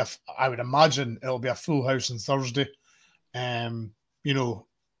 I would imagine it'll be a full house on Thursday. How do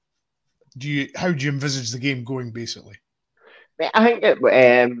you envisage the game going, basically? I think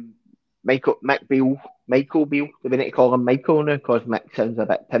Michael Beale. We need to call him Michael now because Mick sounds a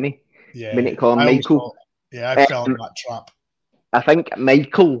bit Timmy. Yeah, we need to call him Michael. I fell in that trap. I think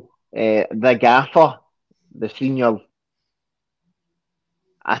Michael, the gaffer, the senior,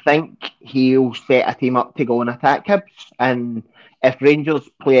 I think he'll set a team up to go and attack Hibs. And if Rangers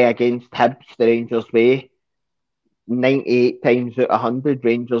play against Hibs the Rangers way, 98 times out of 100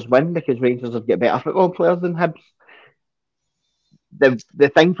 Rangers win because Rangers have got better football players than Hibs. The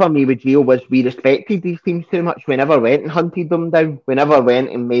thing for me with Gio was we respected these teams too much. We never went and hunted them down. We never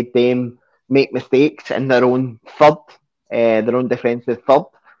went and made them make mistakes in their own third, their own defensive third.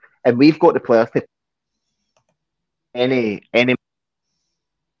 And we've got the players to any.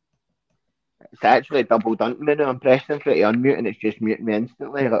 It's actually double done to me now. I'm pressing for it to unmute and it's just muting me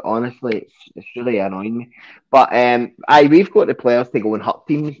instantly. Like honestly, it's really annoying me. But we've got the players to go and hurt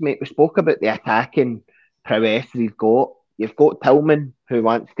teams, mate. We spoke about the attacking prowess we've got. You've got Tillman, who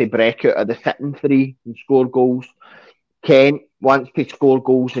wants to break out of the sitting three and score goals. Kent wants to score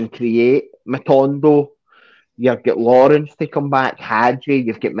goals and create. Matondo. You've got Lawrence to come back. Hadji.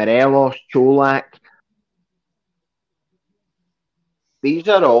 You've got Morelos, Cholak. These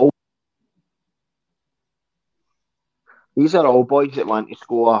are all boys that want to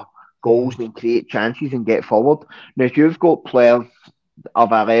score goals and create chances and get forward. Now, if you've got players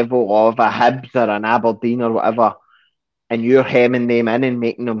of a level of a Hibs or an Aberdeen or whatever, and you're hemming them in and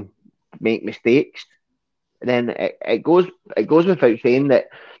making them make mistakes, then it goes without saying that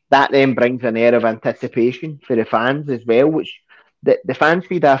then brings an air of anticipation for the fans as well, which the fans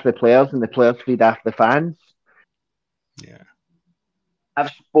feed after the players and the players feed after the fans. Yeah.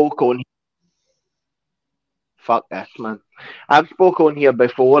 I've spoken here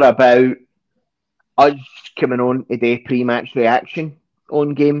before about us coming on today pre-match reaction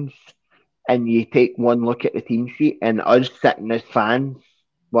on games, and you take one look at the team sheet, and us sitting as fans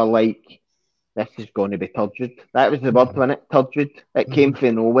were like, this is going to be turgid. That was the word, wasn't it? Turgid. It came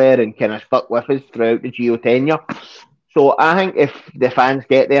from nowhere and kind of stuck with us throughout the Gio tenure. So I think if the fans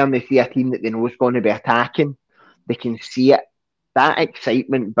get there and they see a team that they know is going to be attacking, they can see it. That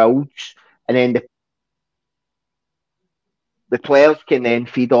excitement builds, and then the players can then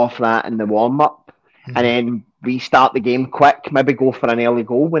feed off that in the warm-up, and then we start the game quick, maybe go for an early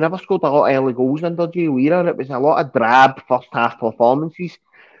goal. We never scored a lot of early goals under Gio era. It was a lot of drab first-half performances.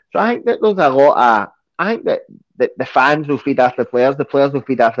 So I think that there's a lot of... I think that the fans will feed after the players will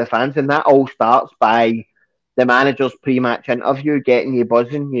feed after the fans, and that all starts by the manager's pre-match interview, getting you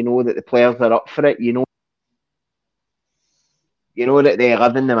buzzing. You know that the players are up for it. You know that the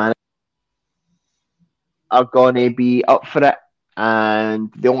 11, the manager, are going to be up for it,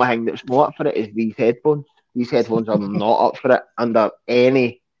 and the only thing that's not up for it is these headphones. These headphones are not up for it under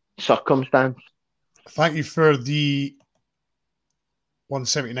any circumstance. Thank you for the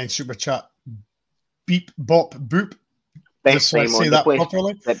 179 super chat. Beep, bop, boop. Best name on the place.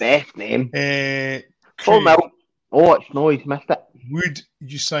 Properly. The best name. Full milk. Oh, it's no, he's missed it. Would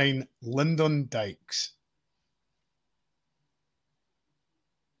you sign Lyndon Dykes?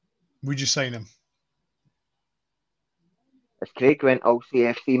 Would you sign him? Has Craig went all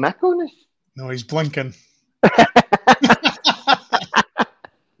CFC Mick on us? No, he's blinking. I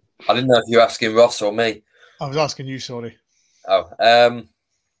didn't know if you were asking Ross or me. I was asking you, sorry. Oh,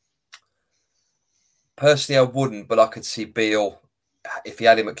 personally, I wouldn't, but I could see Beale, if he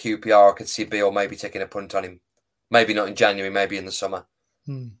had him at QPR, I could see Beale maybe taking a punt on him. Maybe not in January, maybe in the summer.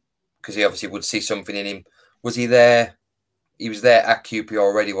 Because he obviously would see something in him. Was he there? He was there at QPR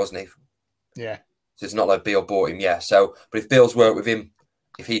already, wasn't he? Yeah. So it's not like Beale bought him, yeah. So, but if Beale's worked with him,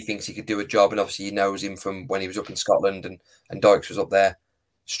 if he thinks he could do a job, and obviously he knows him from when he was up in Scotland and Dykes was up there,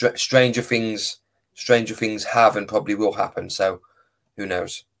 stranger things have and probably will happen. So, who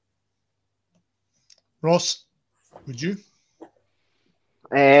knows? Ross, would you?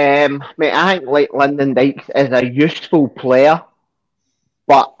 Mate, I think like Lyndon Dykes is a useful player,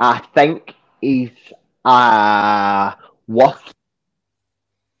 but I think he's worth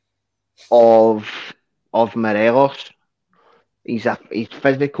of Morelos. He's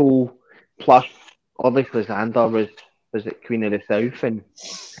physical, plus obviously Xander was was it Queen of the South, and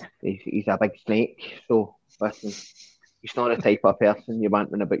he's a big snake. So listen, he's not the type of person you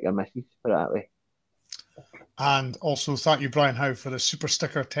want when about your missus, put it that way. And also, thank you, Brian Howe, for the super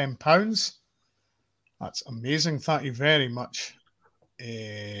sticker, £10. That's amazing. Thank you very much.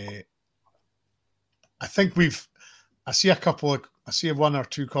 I think I see one or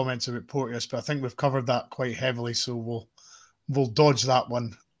two comments about Porteous, but I think we've covered that quite heavily, so we'll dodge that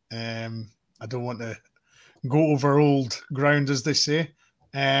one. I don't want to go over old ground, as they say.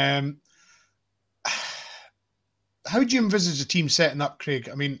 How do you envisage the team setting up, Craig?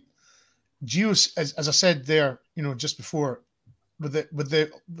 I mean, Gio's, as I said there, just before, with the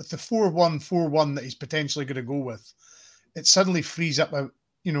 4-1-4-1 that he's potentially going to go with, it suddenly frees up an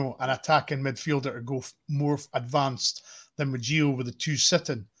attacking midfielder to go more advanced than with Gio with the two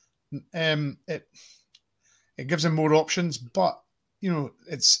sitting. It gives him more options, but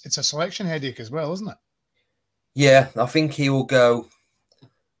it's a selection headache as well, isn't it? Yeah, I think he will go.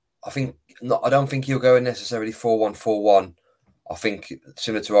 I don't think he'll go necessarily 4-1-4-1. I think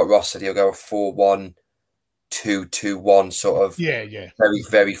similar to what Ross said, he'll go 4-1-2-2-1, sort of. Yeah. Very,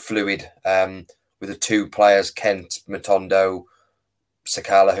 very fluid. With the two players, Kent, Matondo,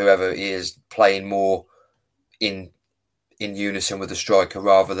 Sakala, whoever he is, playing more in unison with the striker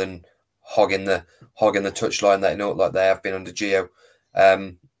rather than hogging the touchline like they have been under Gio.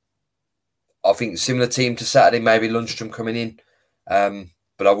 I think similar team to Saturday, maybe Lundstrom coming in,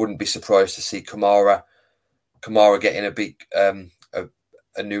 but I wouldn't be surprised to see Kamara getting a big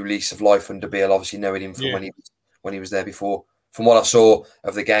a new lease of life under Beale. Obviously, knowing him from when he was there before. From what I saw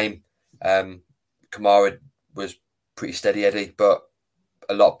of the game, Kamara was pretty steady Eddie, but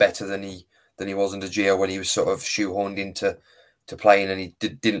a lot better than he was under Gio when he was sort of shoehorned into playing, and he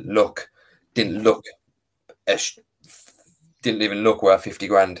didn't even look worth 50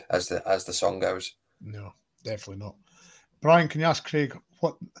 grand as the song goes. No, definitely not. Brian, can you ask Craig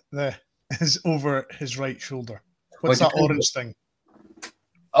what is over his right shoulder? What's that orange thing?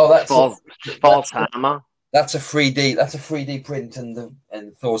 Oh, that's Thor's hammer. That's a 3D. That's a 3D print, and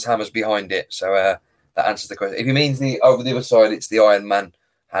Thor's hammer's behind it. So that answers the question. If he means over the other side, it's the Iron Man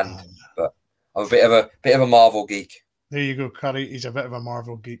hand. But I'm a bit of a Marvel geek. There you go, Curry. He's a bit of a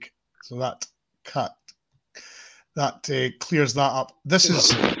Marvel geek. So that clears that up. This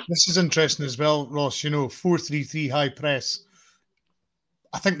is interesting as well, Ross. 4-3-3 high press.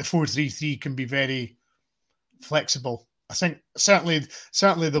 I think the 4-3-3 can be very flexible. I think certainly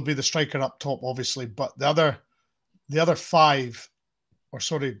there'll be the striker up top, obviously, but the other four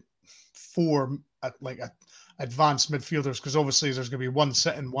advanced midfielders, because obviously there's going to be one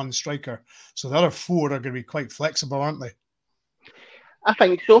sitting, one striker. So the other four are going to be quite flexible, aren't they? I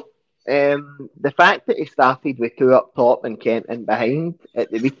think so. The fact that he started with two up top and Kent in behind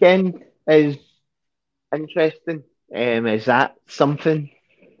at the weekend is interesting. Is that something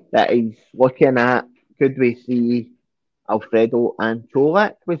that he's looking at? Could we see Alfredo and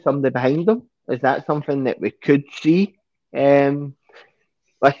Cholak with somebody behind them? Is that something that we could see? Listen,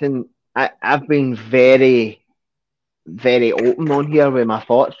 I've been very, very open on here with my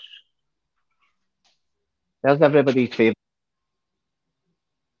thoughts. There's everybody's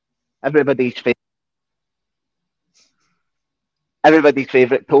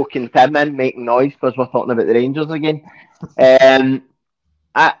favourite token Tim in making noise because we're talking about the Rangers again.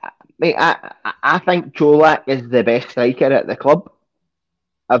 I think Cholak is the best striker at the club.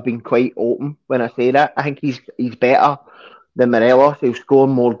 I've been quite open when I say that. I think he's better than Morelos. He'll score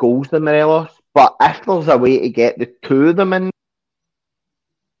more goals than Morelos. But if there's a way to get the two of them in,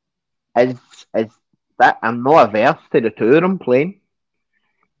 is that I'm not averse to the two of them playing.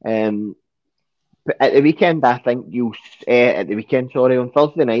 At the weekend, I think on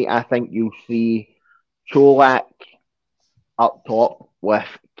Thursday night, I think you'll see Cholak up top with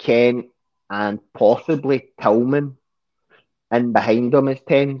Kent and possibly Tillman in behind him as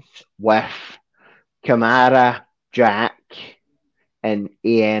 10s, with Kamara, Jack, and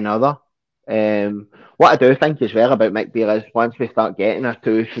AN other. What I do think as well about Mick Beale is once we start getting a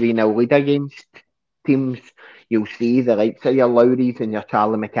 2-3-0 lead against teams, you'll see the likes of your Lowrys and your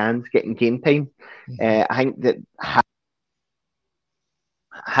Charlie McCanns getting game time. I think that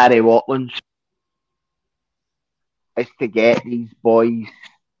Harry Watland's is to get these boys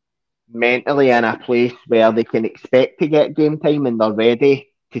mentally in a place where they can expect to get game time and they're ready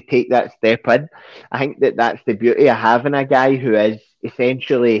to take that step in. I think that that's the beauty of having a guy who is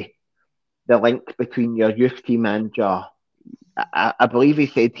essentially the link between your youth team and your... I believe he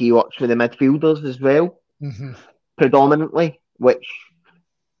said he works with the midfielders as well, predominantly, which,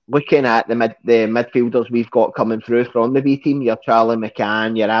 looking at the midfielders we've got coming through from the B team, your Charlie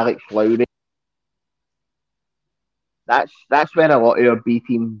McCann, your Alex Lowry, that's where a lot of our B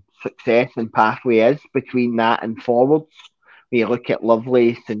team success and pathway is, between that and forwards. You look at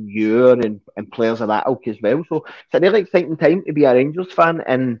Lovelace and Ure and players of that ilk as well. So it's a really exciting time to be a Rangers fan,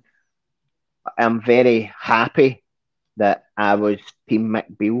 and I'm very happy that I was Team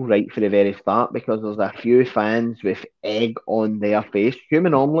Mick Beale right for the very start, because there's a few fans with egg on their face,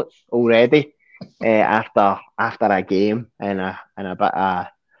 human omelettes already, after a game and a bit of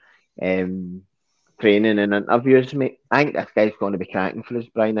training and interviews, mate. I think this guy's going to be cracking for us,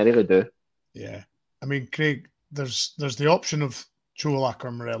 Brian. I really do. Yeah. I mean, Craig, there's the option of Cholak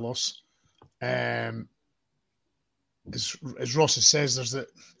or Morelos. As Ross says,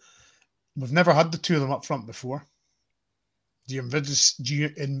 we've never had the two of them up front before. Do you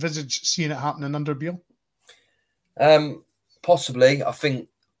envisage seeing it happening under Beale? Possibly. I think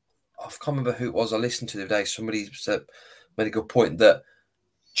I can't remember who it was I listened to the other day. Somebody made a good point that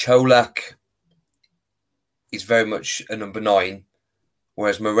Cholak is very much a number 9,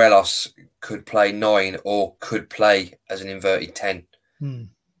 whereas Morelos could play 9 or could play as an inverted 10.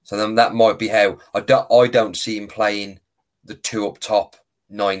 So then that might be how I don't see him playing the two up top,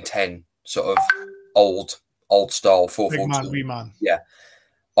 9-10, sort of old style 4-4-2. Big man, wee man. Yeah.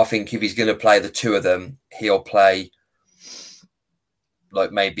 I think if he's going to play the two of them, he'll play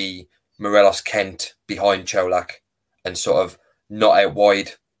like maybe Morelos Kent behind Cholak and sort of not out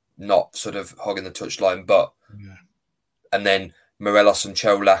wide, not sort of hogging the touchline, but and then Morelos and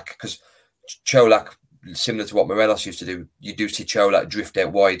Cholak, because Cholak, similar to what Morelos used to do, you do see Cholak drift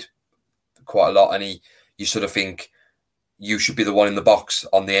out wide quite a lot, and you sort of think you should be the one in the box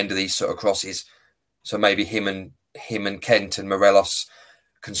on the end of these sort of crosses. So maybe him and Kent and Morelos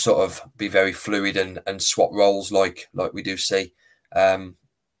can sort of be very fluid and swap roles like we do see. And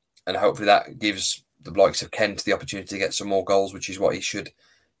hopefully that gives the likes of Kent the opportunity to get some more goals, which is what he should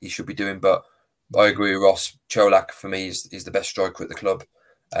be doing. But I agree with Ross. Cholak for me is the best striker at the club.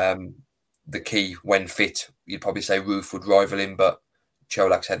 The key, when fit, you'd probably say Roof would rival him, but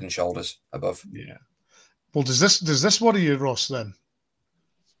Cholak's head and shoulders above. Yeah. Well, does this worry you, Ross? Then,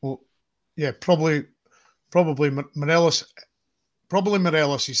 well, yeah, probably Morelos. Probably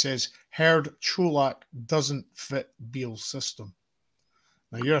Morelos. He says, heard Cholak doesn't fit Beale's system.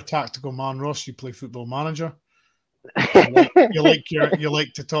 Now you're a tactical man, Ross. You play Football Manager. You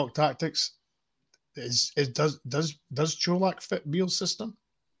like to talk tactics. Does Cholak fit Beale's system?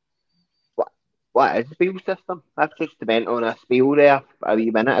 What is Beale's system? I've just went on a spiel there a wee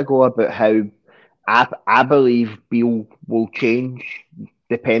minute ago about how I believe Beale will change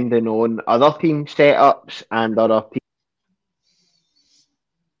depending on other team setups and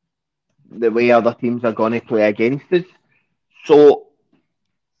the way other teams are going to play against us. So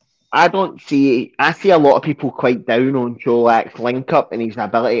I see a lot of people quite down on Cholak's link up and his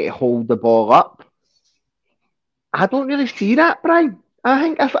ability to hold the ball up. I don't really see that, Brian. I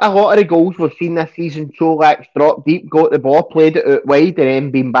think if a lot of the goals we've seen this season, Cholak's dropped deep, got the ball, played it out wide, and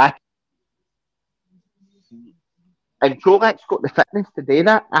then been back. And Cholak's got the fitness to do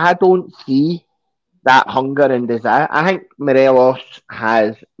that. I don't see that hunger and desire. I think Morelos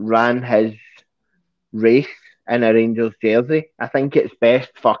has ran his race in a Rangers jersey. I think it's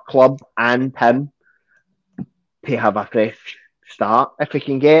best for club and him to have a fresh start. If we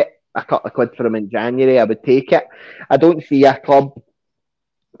can get a couple of quid for him in January, I would take it. I don't see a club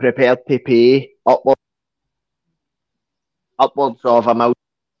prepared to pay upwards of $1 million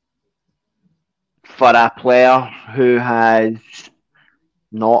for a player who has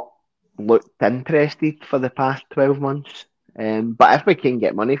not looked interested for the past 12 months. But if we can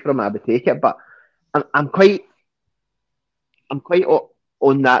get money from him, I would take it. But I'm quite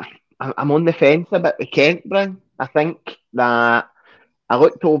on that. I'm on the fence a bit with Kent, Brian. I think that I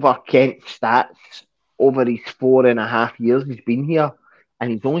looked over Kent's stats over his 4.5 years he's been here,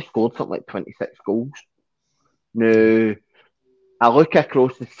 and he's only scored something like 26 goals. Now, I look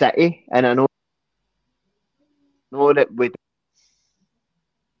across the city, and I know that we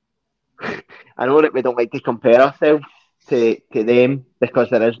don't like to compare ourselves to them because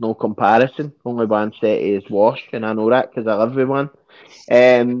there is no comparison. Only one city is Wash, and I know that because I live with one.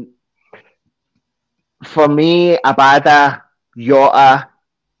 For me, Abada, Jota,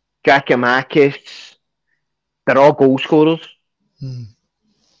 Giakoumakis, they're all goal scorers.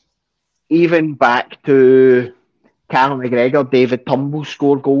 Even back to Callum McGregor, David Turnbull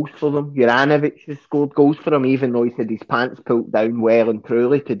scored goals for them. Juranovic has scored goals for him, even though he had his pants pulled down well and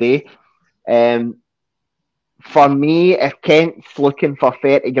truly today. For me, if Kent's looking for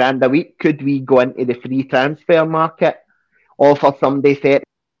 30 grand a week, could we go into the free transfer market, offer somebody 30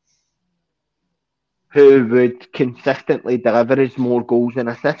 who would consistently deliver us more goals and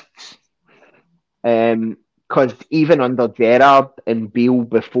assists? Because even under Gerrard and Beale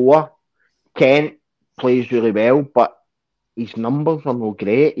before, Kent plays really well, but his numbers are not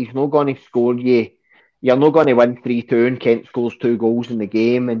great. He's not going to score you. You're not going to win 3-2 and Kent scores 2 goals in the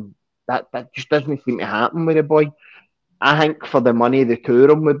game, and that just doesn't seem to happen with the boy. I think for the money the two of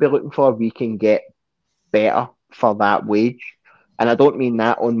them would be looking for, we can get better for that wage. And I don't mean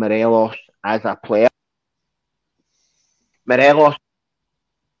that on Morelos as a player. Morelos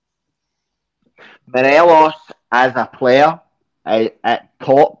as a player at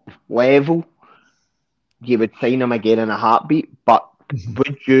top level, you would sign him again in a heartbeat. But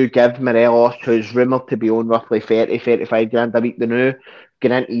would you give Morelos, who's rumoured to be on roughly 30-35 grand a week the new,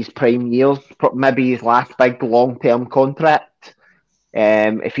 getting into his prime years, maybe his last big long-term contract,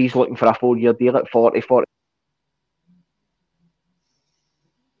 if he's looking for a 4-year deal at 40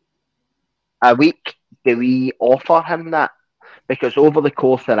 a week, do we offer him that? Because over the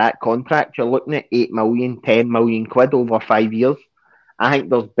course of that contract, you're looking at 8 million, 10 million quid over 5 years. I think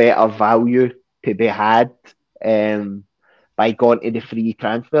there's better value to be had by going to the free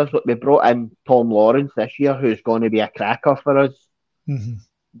transfers. Look, we brought in Tom Lawrence this year, who's going to be a cracker for us. Mm-hmm.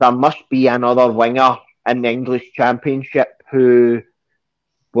 There must be another winger in the English Championship who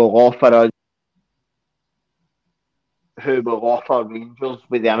will offer Rangers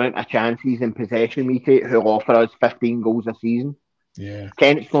with the amount of chances and possession we take, who will offer us 15 goals a season. Yeah,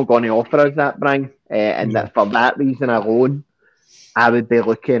 Kent's not going to offer us that, Brian. That for that reason alone, I would be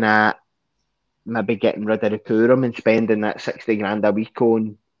looking at maybe getting rid of the two of them and spending that 60 grand a week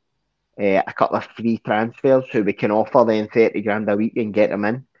on a couple of free transfers who we can offer then 30 grand a week and get them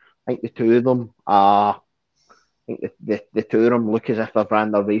in. I think the two of them look as if they've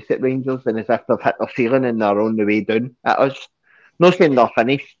ran their race at Rangers and as if they've hit their ceiling and they're on the way down at us. Not saying they're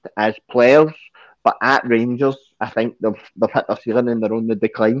finished as players, but at Rangers, I think they've hit their ceiling and they're on the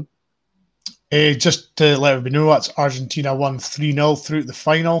decline. Just to let everybody know, that's Argentina won 3-0 through the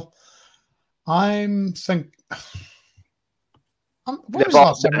final. When was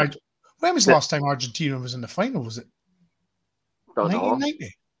the last time Argentina was in the final? Was it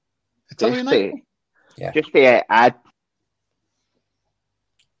 1990? Italian 90? Yeah. Just to add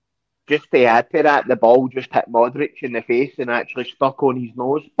to that, the ball just hit Modric in the face and actually stuck on his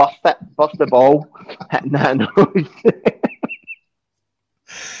nose. Bust the ball, hitting that nose.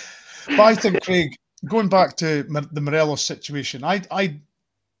 But I think, Craig, going back to the Morelos situation, I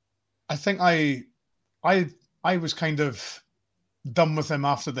think I was kind of done with him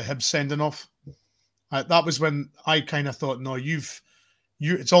after the Hibs sending off. That was when I kind of thought, no,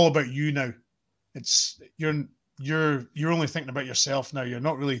 it's all about you now. You're only thinking about yourself now. You're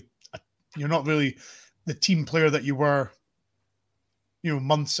not really the team player that you were,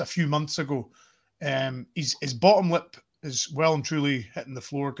 a few months ago. His bottom lip is well and truly hitting the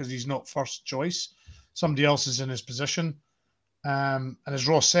floor because he's not first choice. Somebody else is in his position. And as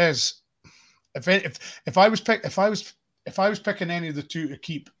Ross says, if I was picking any of the two to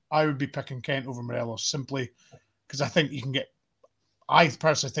keep, I would be picking Kent over Morelos simply because I think you can get. I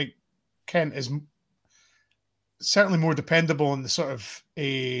personally think Kent is certainly more dependable in the sort of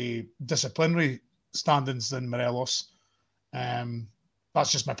a disciplinary standings than Morelos.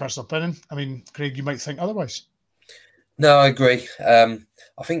 That's just my personal opinion. I mean, Craig, you might think otherwise. No, I agree. I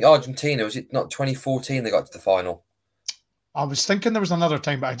think Argentina, was it not 2014 they got to the final? I was thinking there was another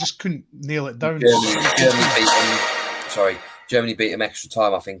time, but I just couldn't nail it down. Germany beat them extra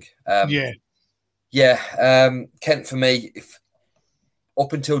time, I think. Kent for me,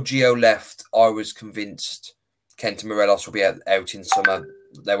 up until Gio left, I was convinced Kent and Morelos will be out in summer.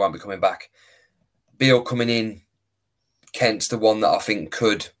 They won't be coming back. Beale coming in, Kent's the one that I think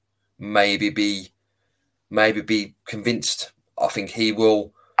could maybe be convinced. I think he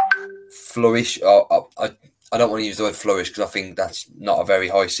will flourish. I don't want to use the word flourish because I think that's not a very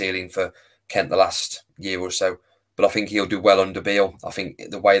high ceiling for Kent the last year or so. But I think he'll do well under Beale. I think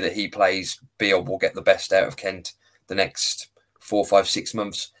the way that he plays, Beale will get the best out of Kent the next 4, 5, 6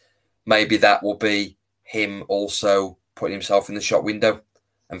 months. Maybe that will be him also putting himself in the shop window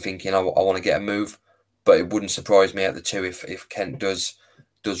and thinking, I want to get a move. But it wouldn't surprise me at the two if Kent does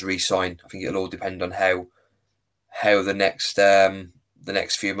re-sign. I think it'll all depend on how the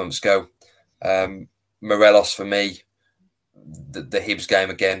next few months go. Morelos for me, the Hibs game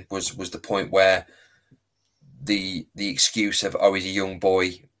again was the point where the excuse of he's a young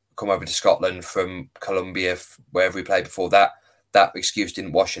boy come over to Scotland from Colombia, wherever he played before that excuse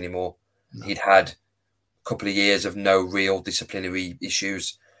didn't wash anymore. No. He'd had a couple of years of no real disciplinary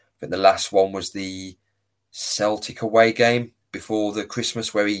issues. But the last one was the Celtic away game before the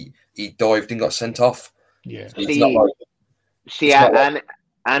Christmas where he dived and got sent off. Yeah. I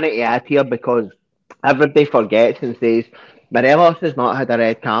need to add here because everybody forgets and says Morelos has not had a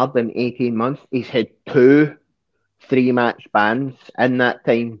red card in 18 months. He's had 2 3-match bans in that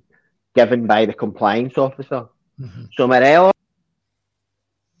time given by the compliance officer. Mm-hmm. So Morelos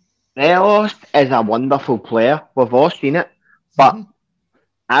is a wonderful player. We've all seen it. But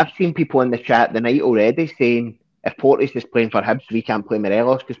I've seen people in the chat tonight already saying if Porteous is playing for Hibs, we can't play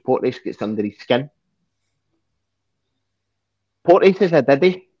Morelos because Porteous gets under his skin. Porteous is a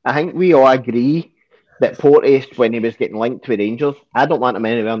diddy. I think we all agree that Porteous, when he was getting linked with Rangers, I don't want him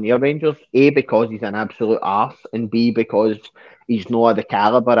anywhere near Rangers. A, because he's an absolute arse, and B, because he's not the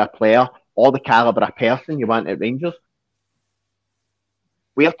calibre of player or the calibre of person you want at Rangers.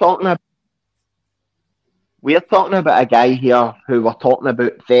 We're talking about a guy here who we're talking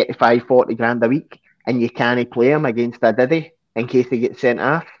about 35, 40 grand a week, and you can't play him against a diddy in case he gets sent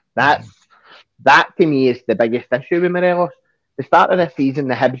off. That to me is the biggest issue with Morelos. The start of the season,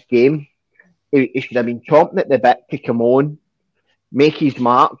 the Hibs game, he should have been chomping at the bit to come on, make his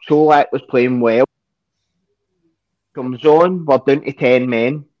mark. Solak was playing well. Comes on, we're down to 10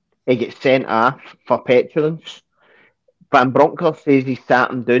 men. He gets sent off for petulance. Van Bronckhorst says he's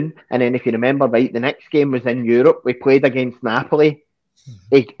sat him down. And then if you remember right, the next game was in Europe. We played against Napoli.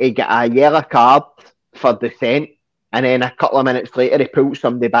 He got a yellow card for dissent. And then a couple of minutes later, he pulled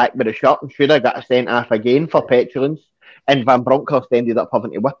somebody back with a shirt and should have got a sent off again for petulance. And Van Bronckhorst ended up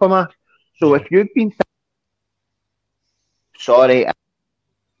having to whip him off. So if you've been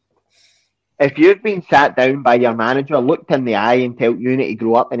sat down by your manager, looked in the eye and told you need to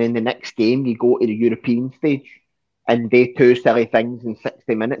grow up, and in the next game you go to the European stage and do 2 silly things in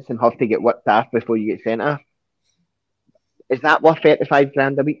 60 minutes and have to get whipped off before you get sent off, is that worth 35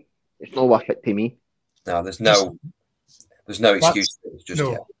 grand a week? It's not worth it to me. No, there's no excuse.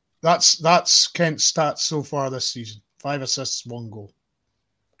 Yeah. That's Kent's stats so far this season: 5 assists, 1 goal.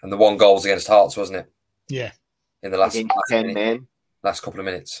 And the 1 goal's against Hearts, wasn't it? Yeah. In the last 10 men. Last couple of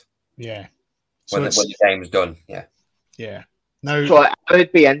minutes. Yeah. When the game's done, yeah. Yeah. Now, so I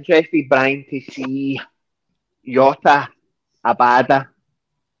would be interested, Brian, to see Jota, Abada.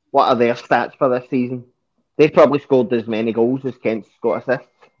 What are their stats for this season? They've probably scored as many goals as Kent's got assists.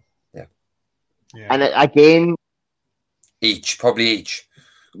 Yeah. And again, probably each.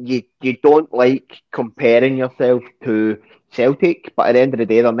 You don't like comparing yourself to Celtic, but at the end of the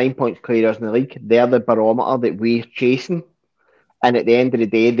day, they're 9 points clearers in the league. They're the barometer that we're chasing. And at the end of the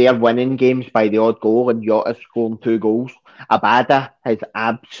day, they're winning games by the odd goal, and Jota's scoring 2 goals. Abada has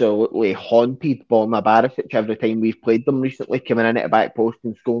absolutely haunted Borna Barisic every time we've played them recently, coming in at the back post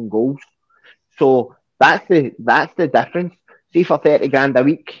and scoring goals. So that's the difference. See, for 30 grand a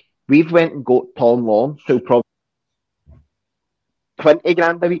week, we've went and got Tom Lawrence, who probably 20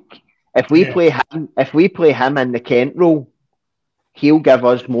 grand a week. If we play him in the Kent role, he'll give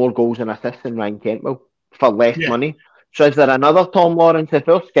us more goals and assists than Ryan Kent will for less money. So is there another Tom Lawrence if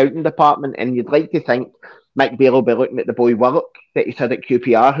our scouting department, and you'd like to think Mick Beale will be looking at the boy Willock that he's had at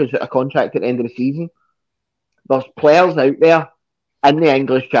QPR, who's at a contract at the end of the season? There's players out there in the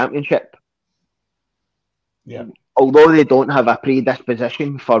English Championship. Yeah. Although they don't have a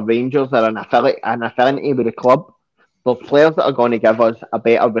predisposition for Rangers or an affinity with the club, there's players that are going to give us a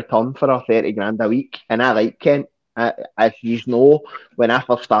better return for our 30 grand a week. And I like Kent. As you know, when I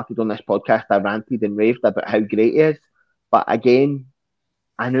first started on this podcast, I ranted and raved about how great he is. But again,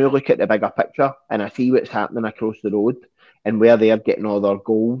 I now look at the bigger picture and I see what's happening across the road and where they're getting all their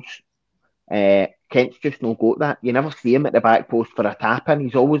goals. Kent's just no got that. You never see him at the back post for a tap in.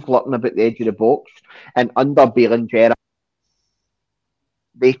 He's always lurking about the edge of the box. And under Bale and Gerrard,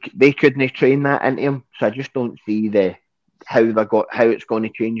 they couldn't train that into him. So I just don't see how it's going to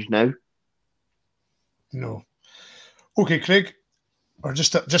change now. No. Okay, Craig, we're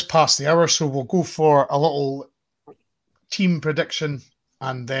just past the hour, so we'll go for a little team prediction,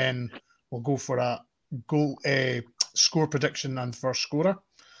 and then we'll go for a goal score prediction and first scorer.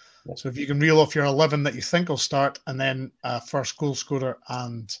 So if you can reel off your 11 that you think will start, and then first goal scorer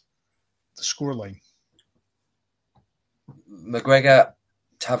and the scoreline. McGregor,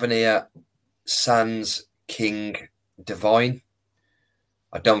 Tavernier, Sands, King, Devine.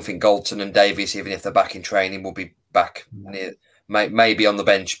 I don't think Galton and Davies, even if they're back in training, will be back near, maybe on the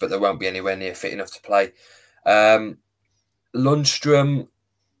bench, but they won't be anywhere near fit enough to play. Lundstrom,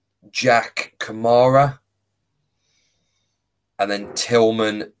 Jack, Kamara, and then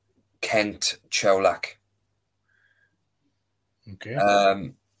Tillman, Kent, Cholak. Okay.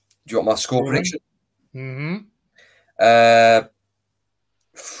 Do you want my score prediction?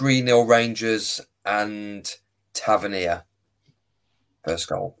 3-0 Rangers and Tavernier. First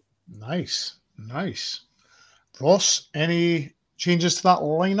goal. Nice. Ross, any changes to that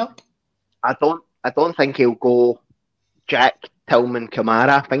lineup? I don't I don't think he'll go Jack, Tillman,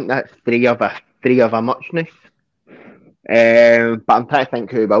 Kamara. I think that's three of a muchness. But I'm trying to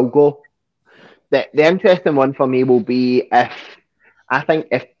think who will go. The interesting one for me will be if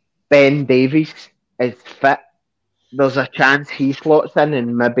Ben Davies is fit, there's a chance he slots in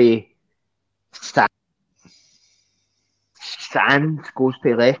and maybe Sands goes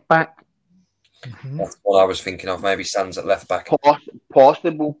to left back. That's what I was thinking of. Maybe Sands at left back.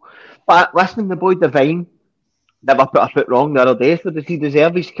 Possible. But listen, the boy Devine never put a foot wrong the other day, so does he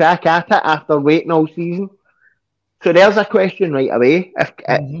deserve his crack at it after waiting all season? So there's a question right away.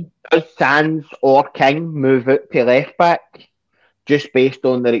 Does Sands or King move out to left back just based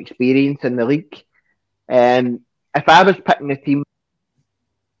on their experience in the league? If I was picking the team,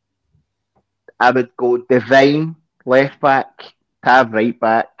 I would go Devine, left back, Tav, right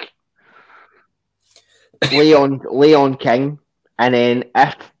back, Leon King, and then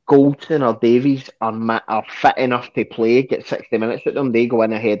if Goldson or Davies are fit enough to play, get 60 minutes with them, they go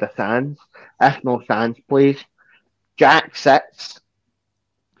in ahead of Sands. If no Sands plays, Jack sits,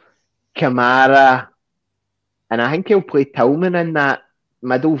 Kamara, and I think he'll play Tillman in that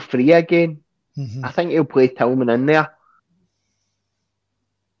middle three again. I think he'll play Tillman in there.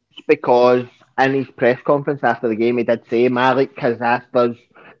 It's because in his press conference after the game, he did say Malik has asked us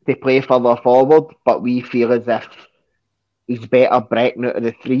to play further forward, but we feel as if he's better breaking out of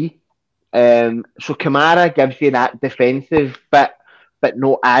the three. So Kamara gives you that defensive bit, but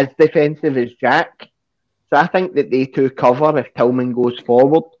not as defensive as Jack. So I think that they two cover if Tillman goes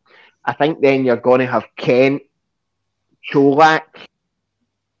forward. I think then you're going to have Kent, Cholak.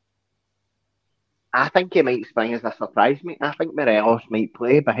 I think he might spring as a surprise, mate. I think Morelos might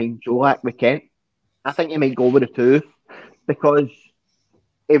play behind Cholak with Kent. I think he might go with the two because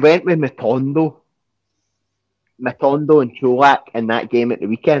he went with Matondo and Cholak in that game at the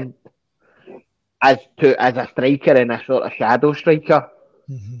weekend as a striker and a sort of shadow striker.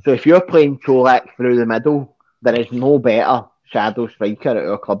 So if you're playing Cholak through the middle, there is no better shadow striker at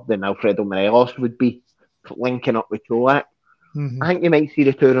our club than Alfredo Morelos would be linking up with Cholak. I think you might see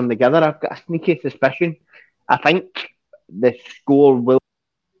the two of them together. I've got a sneaky suspicion. I think the score will...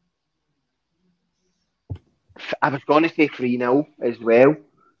 I was going to say 3-0 as well.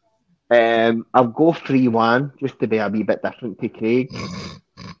 I'll go 3-1 just to be a wee bit different to Craig.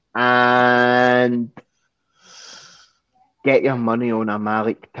 And get your money on a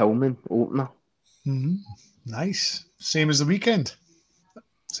Malik Tillman opener. Nice. Same as the weekend.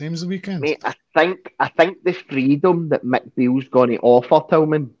 Mate, I think the freedom that Mick Beale's going to offer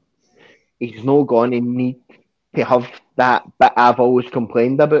Tillman, he's not going to need to have that bit I've always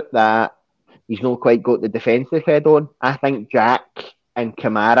complained about, that he's not quite got the defensive head on. I think Jack and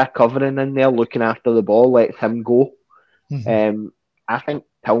Kamara covering in there, looking after the ball, lets him go. I think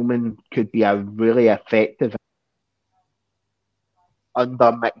Tillman could be a really effective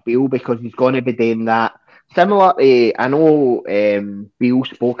under Mick Beale because he's going to be doing that. Similar to, I know Beale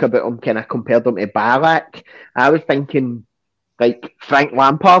spoke about him, kind of compared him to Ballack. I was thinking like Frank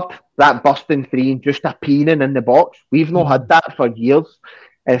Lampard, that busting three and just appearing in the box. We've not had that for years.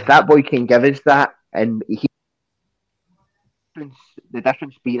 If that boy can give us that, and the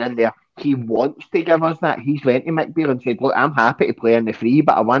difference being in there, he wants to give us that. He's went to Mick Beale and said, look, I'm happy to play in the free,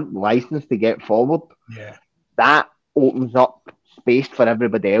 but I want license to get forward. Yeah. That opens up space for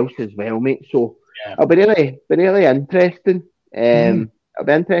everybody else as well, mate. So it'll be really interesting. It'll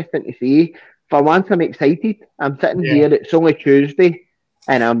be interesting to see. For once, I'm excited. I'm sitting here, it's only Tuesday,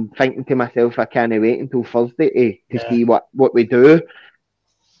 and I'm thinking to myself, I can't wait until Thursday to see what we do.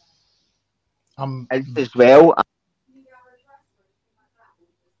 As well,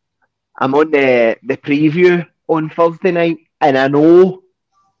 I'm on the preview on Thursday night, and I know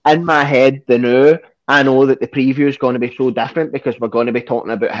in my head I know that the preview is going to be so different because we're going to be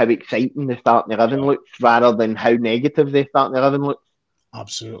talking about how exciting the starting 11 looks rather than how negative the starting 11 looks.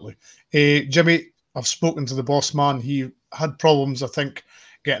 Absolutely. Jimmy, I've spoken to the boss man. He had problems, I think,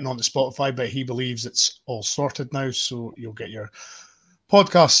 getting onto Spotify, but he believes it's all sorted now, so you'll get your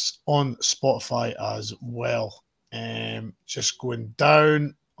podcasts on Spotify as well. Just going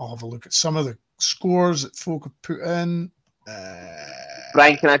down, I'll have a look at some of the scores that folk have put in.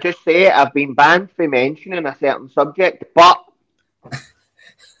 Brian, can I just say I've been banned for mentioning a certain subject, but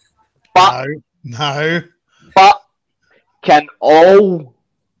can all,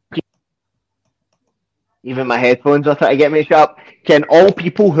 even my headphones are trying to get me sharp, can all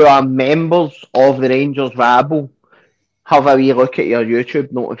people who are members of the Rangers Rabble have a wee look at your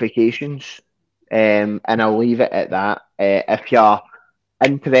YouTube notifications? And I'll leave it at that. If you're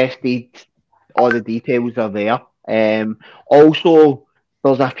interested, all the details are there. Also,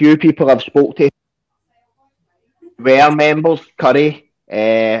 there's a few people I've spoke to were members, Curry,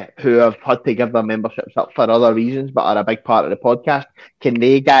 who have had to give their memberships up for other reasons but are a big part of the podcast, can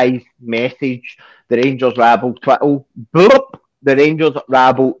they guys message the Rangers Rabble the Rangers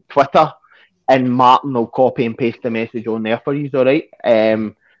Rabble Twitter, and Martin will copy and paste the message on there for you, all right?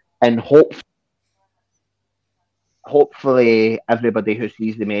 And hopefully everybody who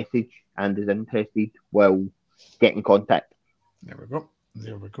sees the message and is interested will get in contact. There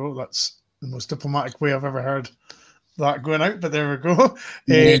we go. That's the most diplomatic way I've ever heard that going out, but there we go.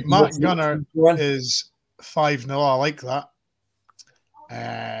 Matt Gunner is 5-0. I like that.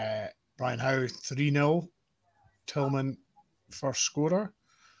 Brian Howe 3-0. Tillman first scorer.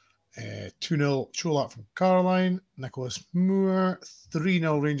 2-0 Cholak from Caroline. Nicholas Moore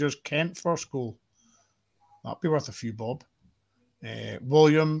 3-0 Rangers. Kent first goal. That'd be worth a few bob.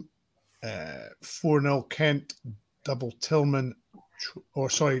 William 4-0 Kent double Tillman.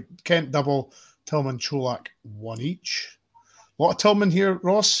 Kent double Tillman Cholak 1 each. A lot of Tillman here,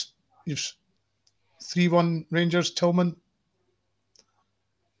 Ross. You've 3-1 Rangers Tillman.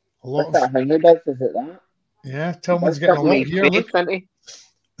 A lot of. How many bits is it that? Yeah, Tillman's getting a lot here. Look.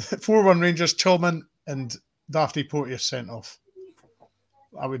 4-1 Rangers, Tillman and Dafty Porteous sent off.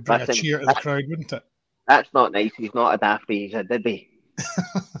 I would bring a cheer to the crowd, wouldn't it? That's not nice. He's not a Dafty, he's a Diddy.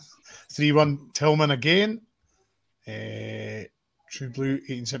 3-1 Tillman again. True Blue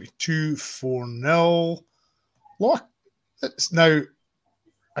 1872 4-0. Look, it's now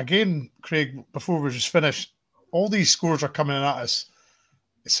again, Craig, before we just finish, all these scores are coming in at us.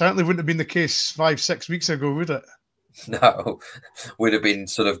 It certainly wouldn't have been the case 5-6 weeks ago, would it? No, would have been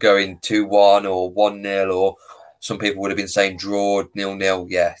sort of going 2-1 or 1-0, or some people would have been saying draw 0-0.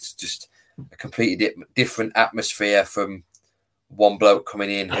 Yeah, it's just a completely different atmosphere from one bloke coming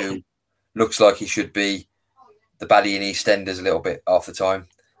in who looks like he should be the baddie in EastEnders a little bit half the time.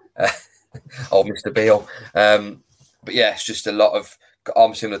 Old Mr. Beale. But yeah, it's just a lot of...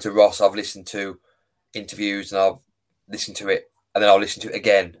 I'm similar to Ross. I've listened to interviews and I've listened to it and then I'll listen to it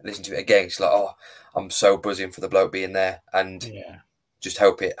again. It's like, oh, I'm so buzzing for the bloke being there, and just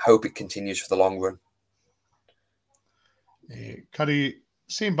hope it continues for the long run. Curry,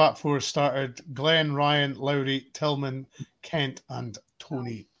 same back four started. Glenn, Ryan, Lowry, Tillman, Kent, and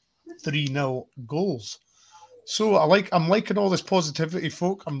Tony. 3-0 goals. So I'm liking all this positivity,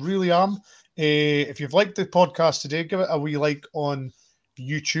 folk. I really am. If you've liked the podcast today, give it a wee like on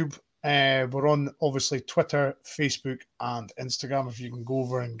YouTube. We're on, obviously, Twitter, Facebook, and Instagram. If you can go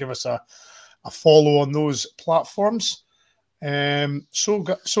over and give us a follow on those platforms.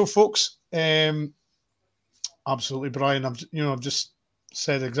 So folks, absolutely, Brian. I've just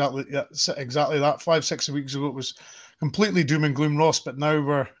said exactly that 5-6 weeks ago. It was completely doom and gloom, Ross, but now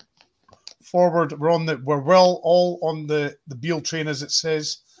we're forward. We're well all on the Beale train, as it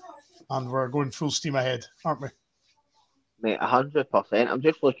says, and we're going full steam ahead, aren't we? Mate, 100%. I'm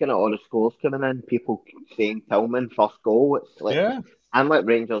just looking at all the scores coming in. People saying Tillman first goal. It's like, I'm like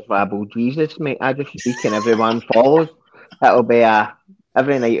Rangers Rabble Jesus, mate. I just speak and everyone follows. It'll be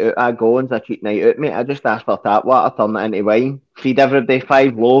every night out I go and's a cheap night out, mate. I just ask for tap water, turn it into wine, feed everybody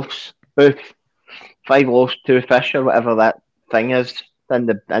 5 loaves, 5 loaves, 2 fish, or whatever that thing is in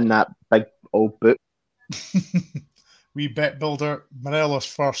that big old book. We bet builder, Morelos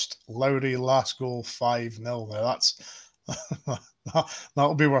first, Lowry last goal, 5-0. Now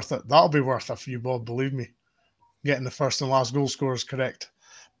that'll be worth it. That'll be worth a few bob, believe me, getting the first and last goal scorers correct.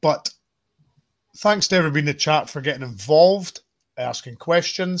 But thanks to everybody in the chat for getting involved, asking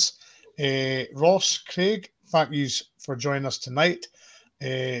questions. Ross, Craig, thank you for joining us tonight.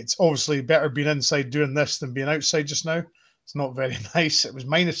 It's obviously better being inside doing this than being outside just now. It's not very nice. It was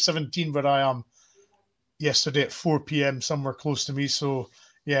 -17 where I am yesterday at 4 p.m. somewhere close to me. So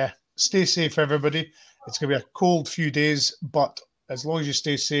yeah, stay safe, everybody. It's going to be a cold few days, but as long as you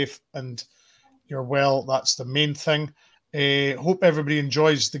stay safe and you're well, that's the main thing. Hope everybody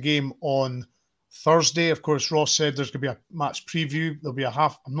enjoys the game on Thursday. Of course, Ross said there's going to be a match preview. There'll be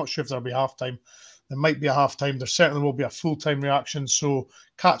I'm not sure if there'll be halftime. There might be a halftime. There certainly will be a full-time reaction. So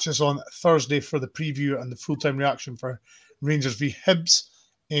catch us on Thursday for the preview and the full-time reaction for Rangers v Hibs.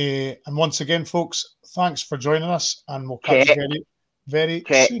 And once again, folks, thanks for joining us, and we'll catch you very,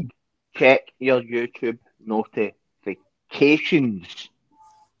 very soon. Check your YouTube notifications.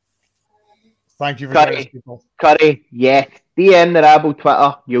 Thank you very much, people. Curry, yes. DM the Rabble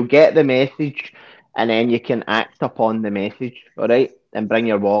Twitter. You'll get the message, and then you can act upon the message, all right? And bring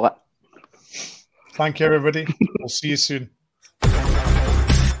your wallet. Thank you, everybody. We'll see you soon.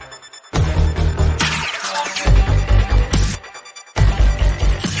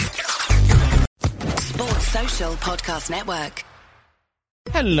 Sports Social Podcast Network.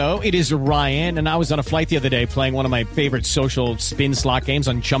 Hello, it is Ryan, and I was on a flight the other day playing one of my favorite social spin slot games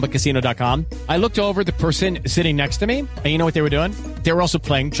on ChumbaCasino.com. I looked over at the person sitting next to me, and you know what they were doing? They were also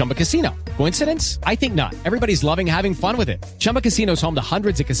playing Chumba Casino. Coincidence? I think not. Everybody's loving having fun with it. Chumba Casino is home to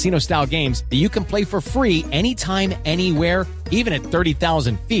hundreds of casino-style games that you can play for free anytime, anywhere, even at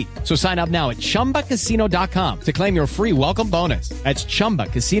 30,000 feet. So sign up now at ChumbaCasino.com to claim your free welcome bonus. That's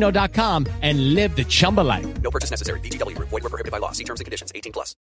ChumbaCasino.com and live the Chumba life. No purchase necessary. VGW. Void where prohibited by law. See terms and conditions. 18+.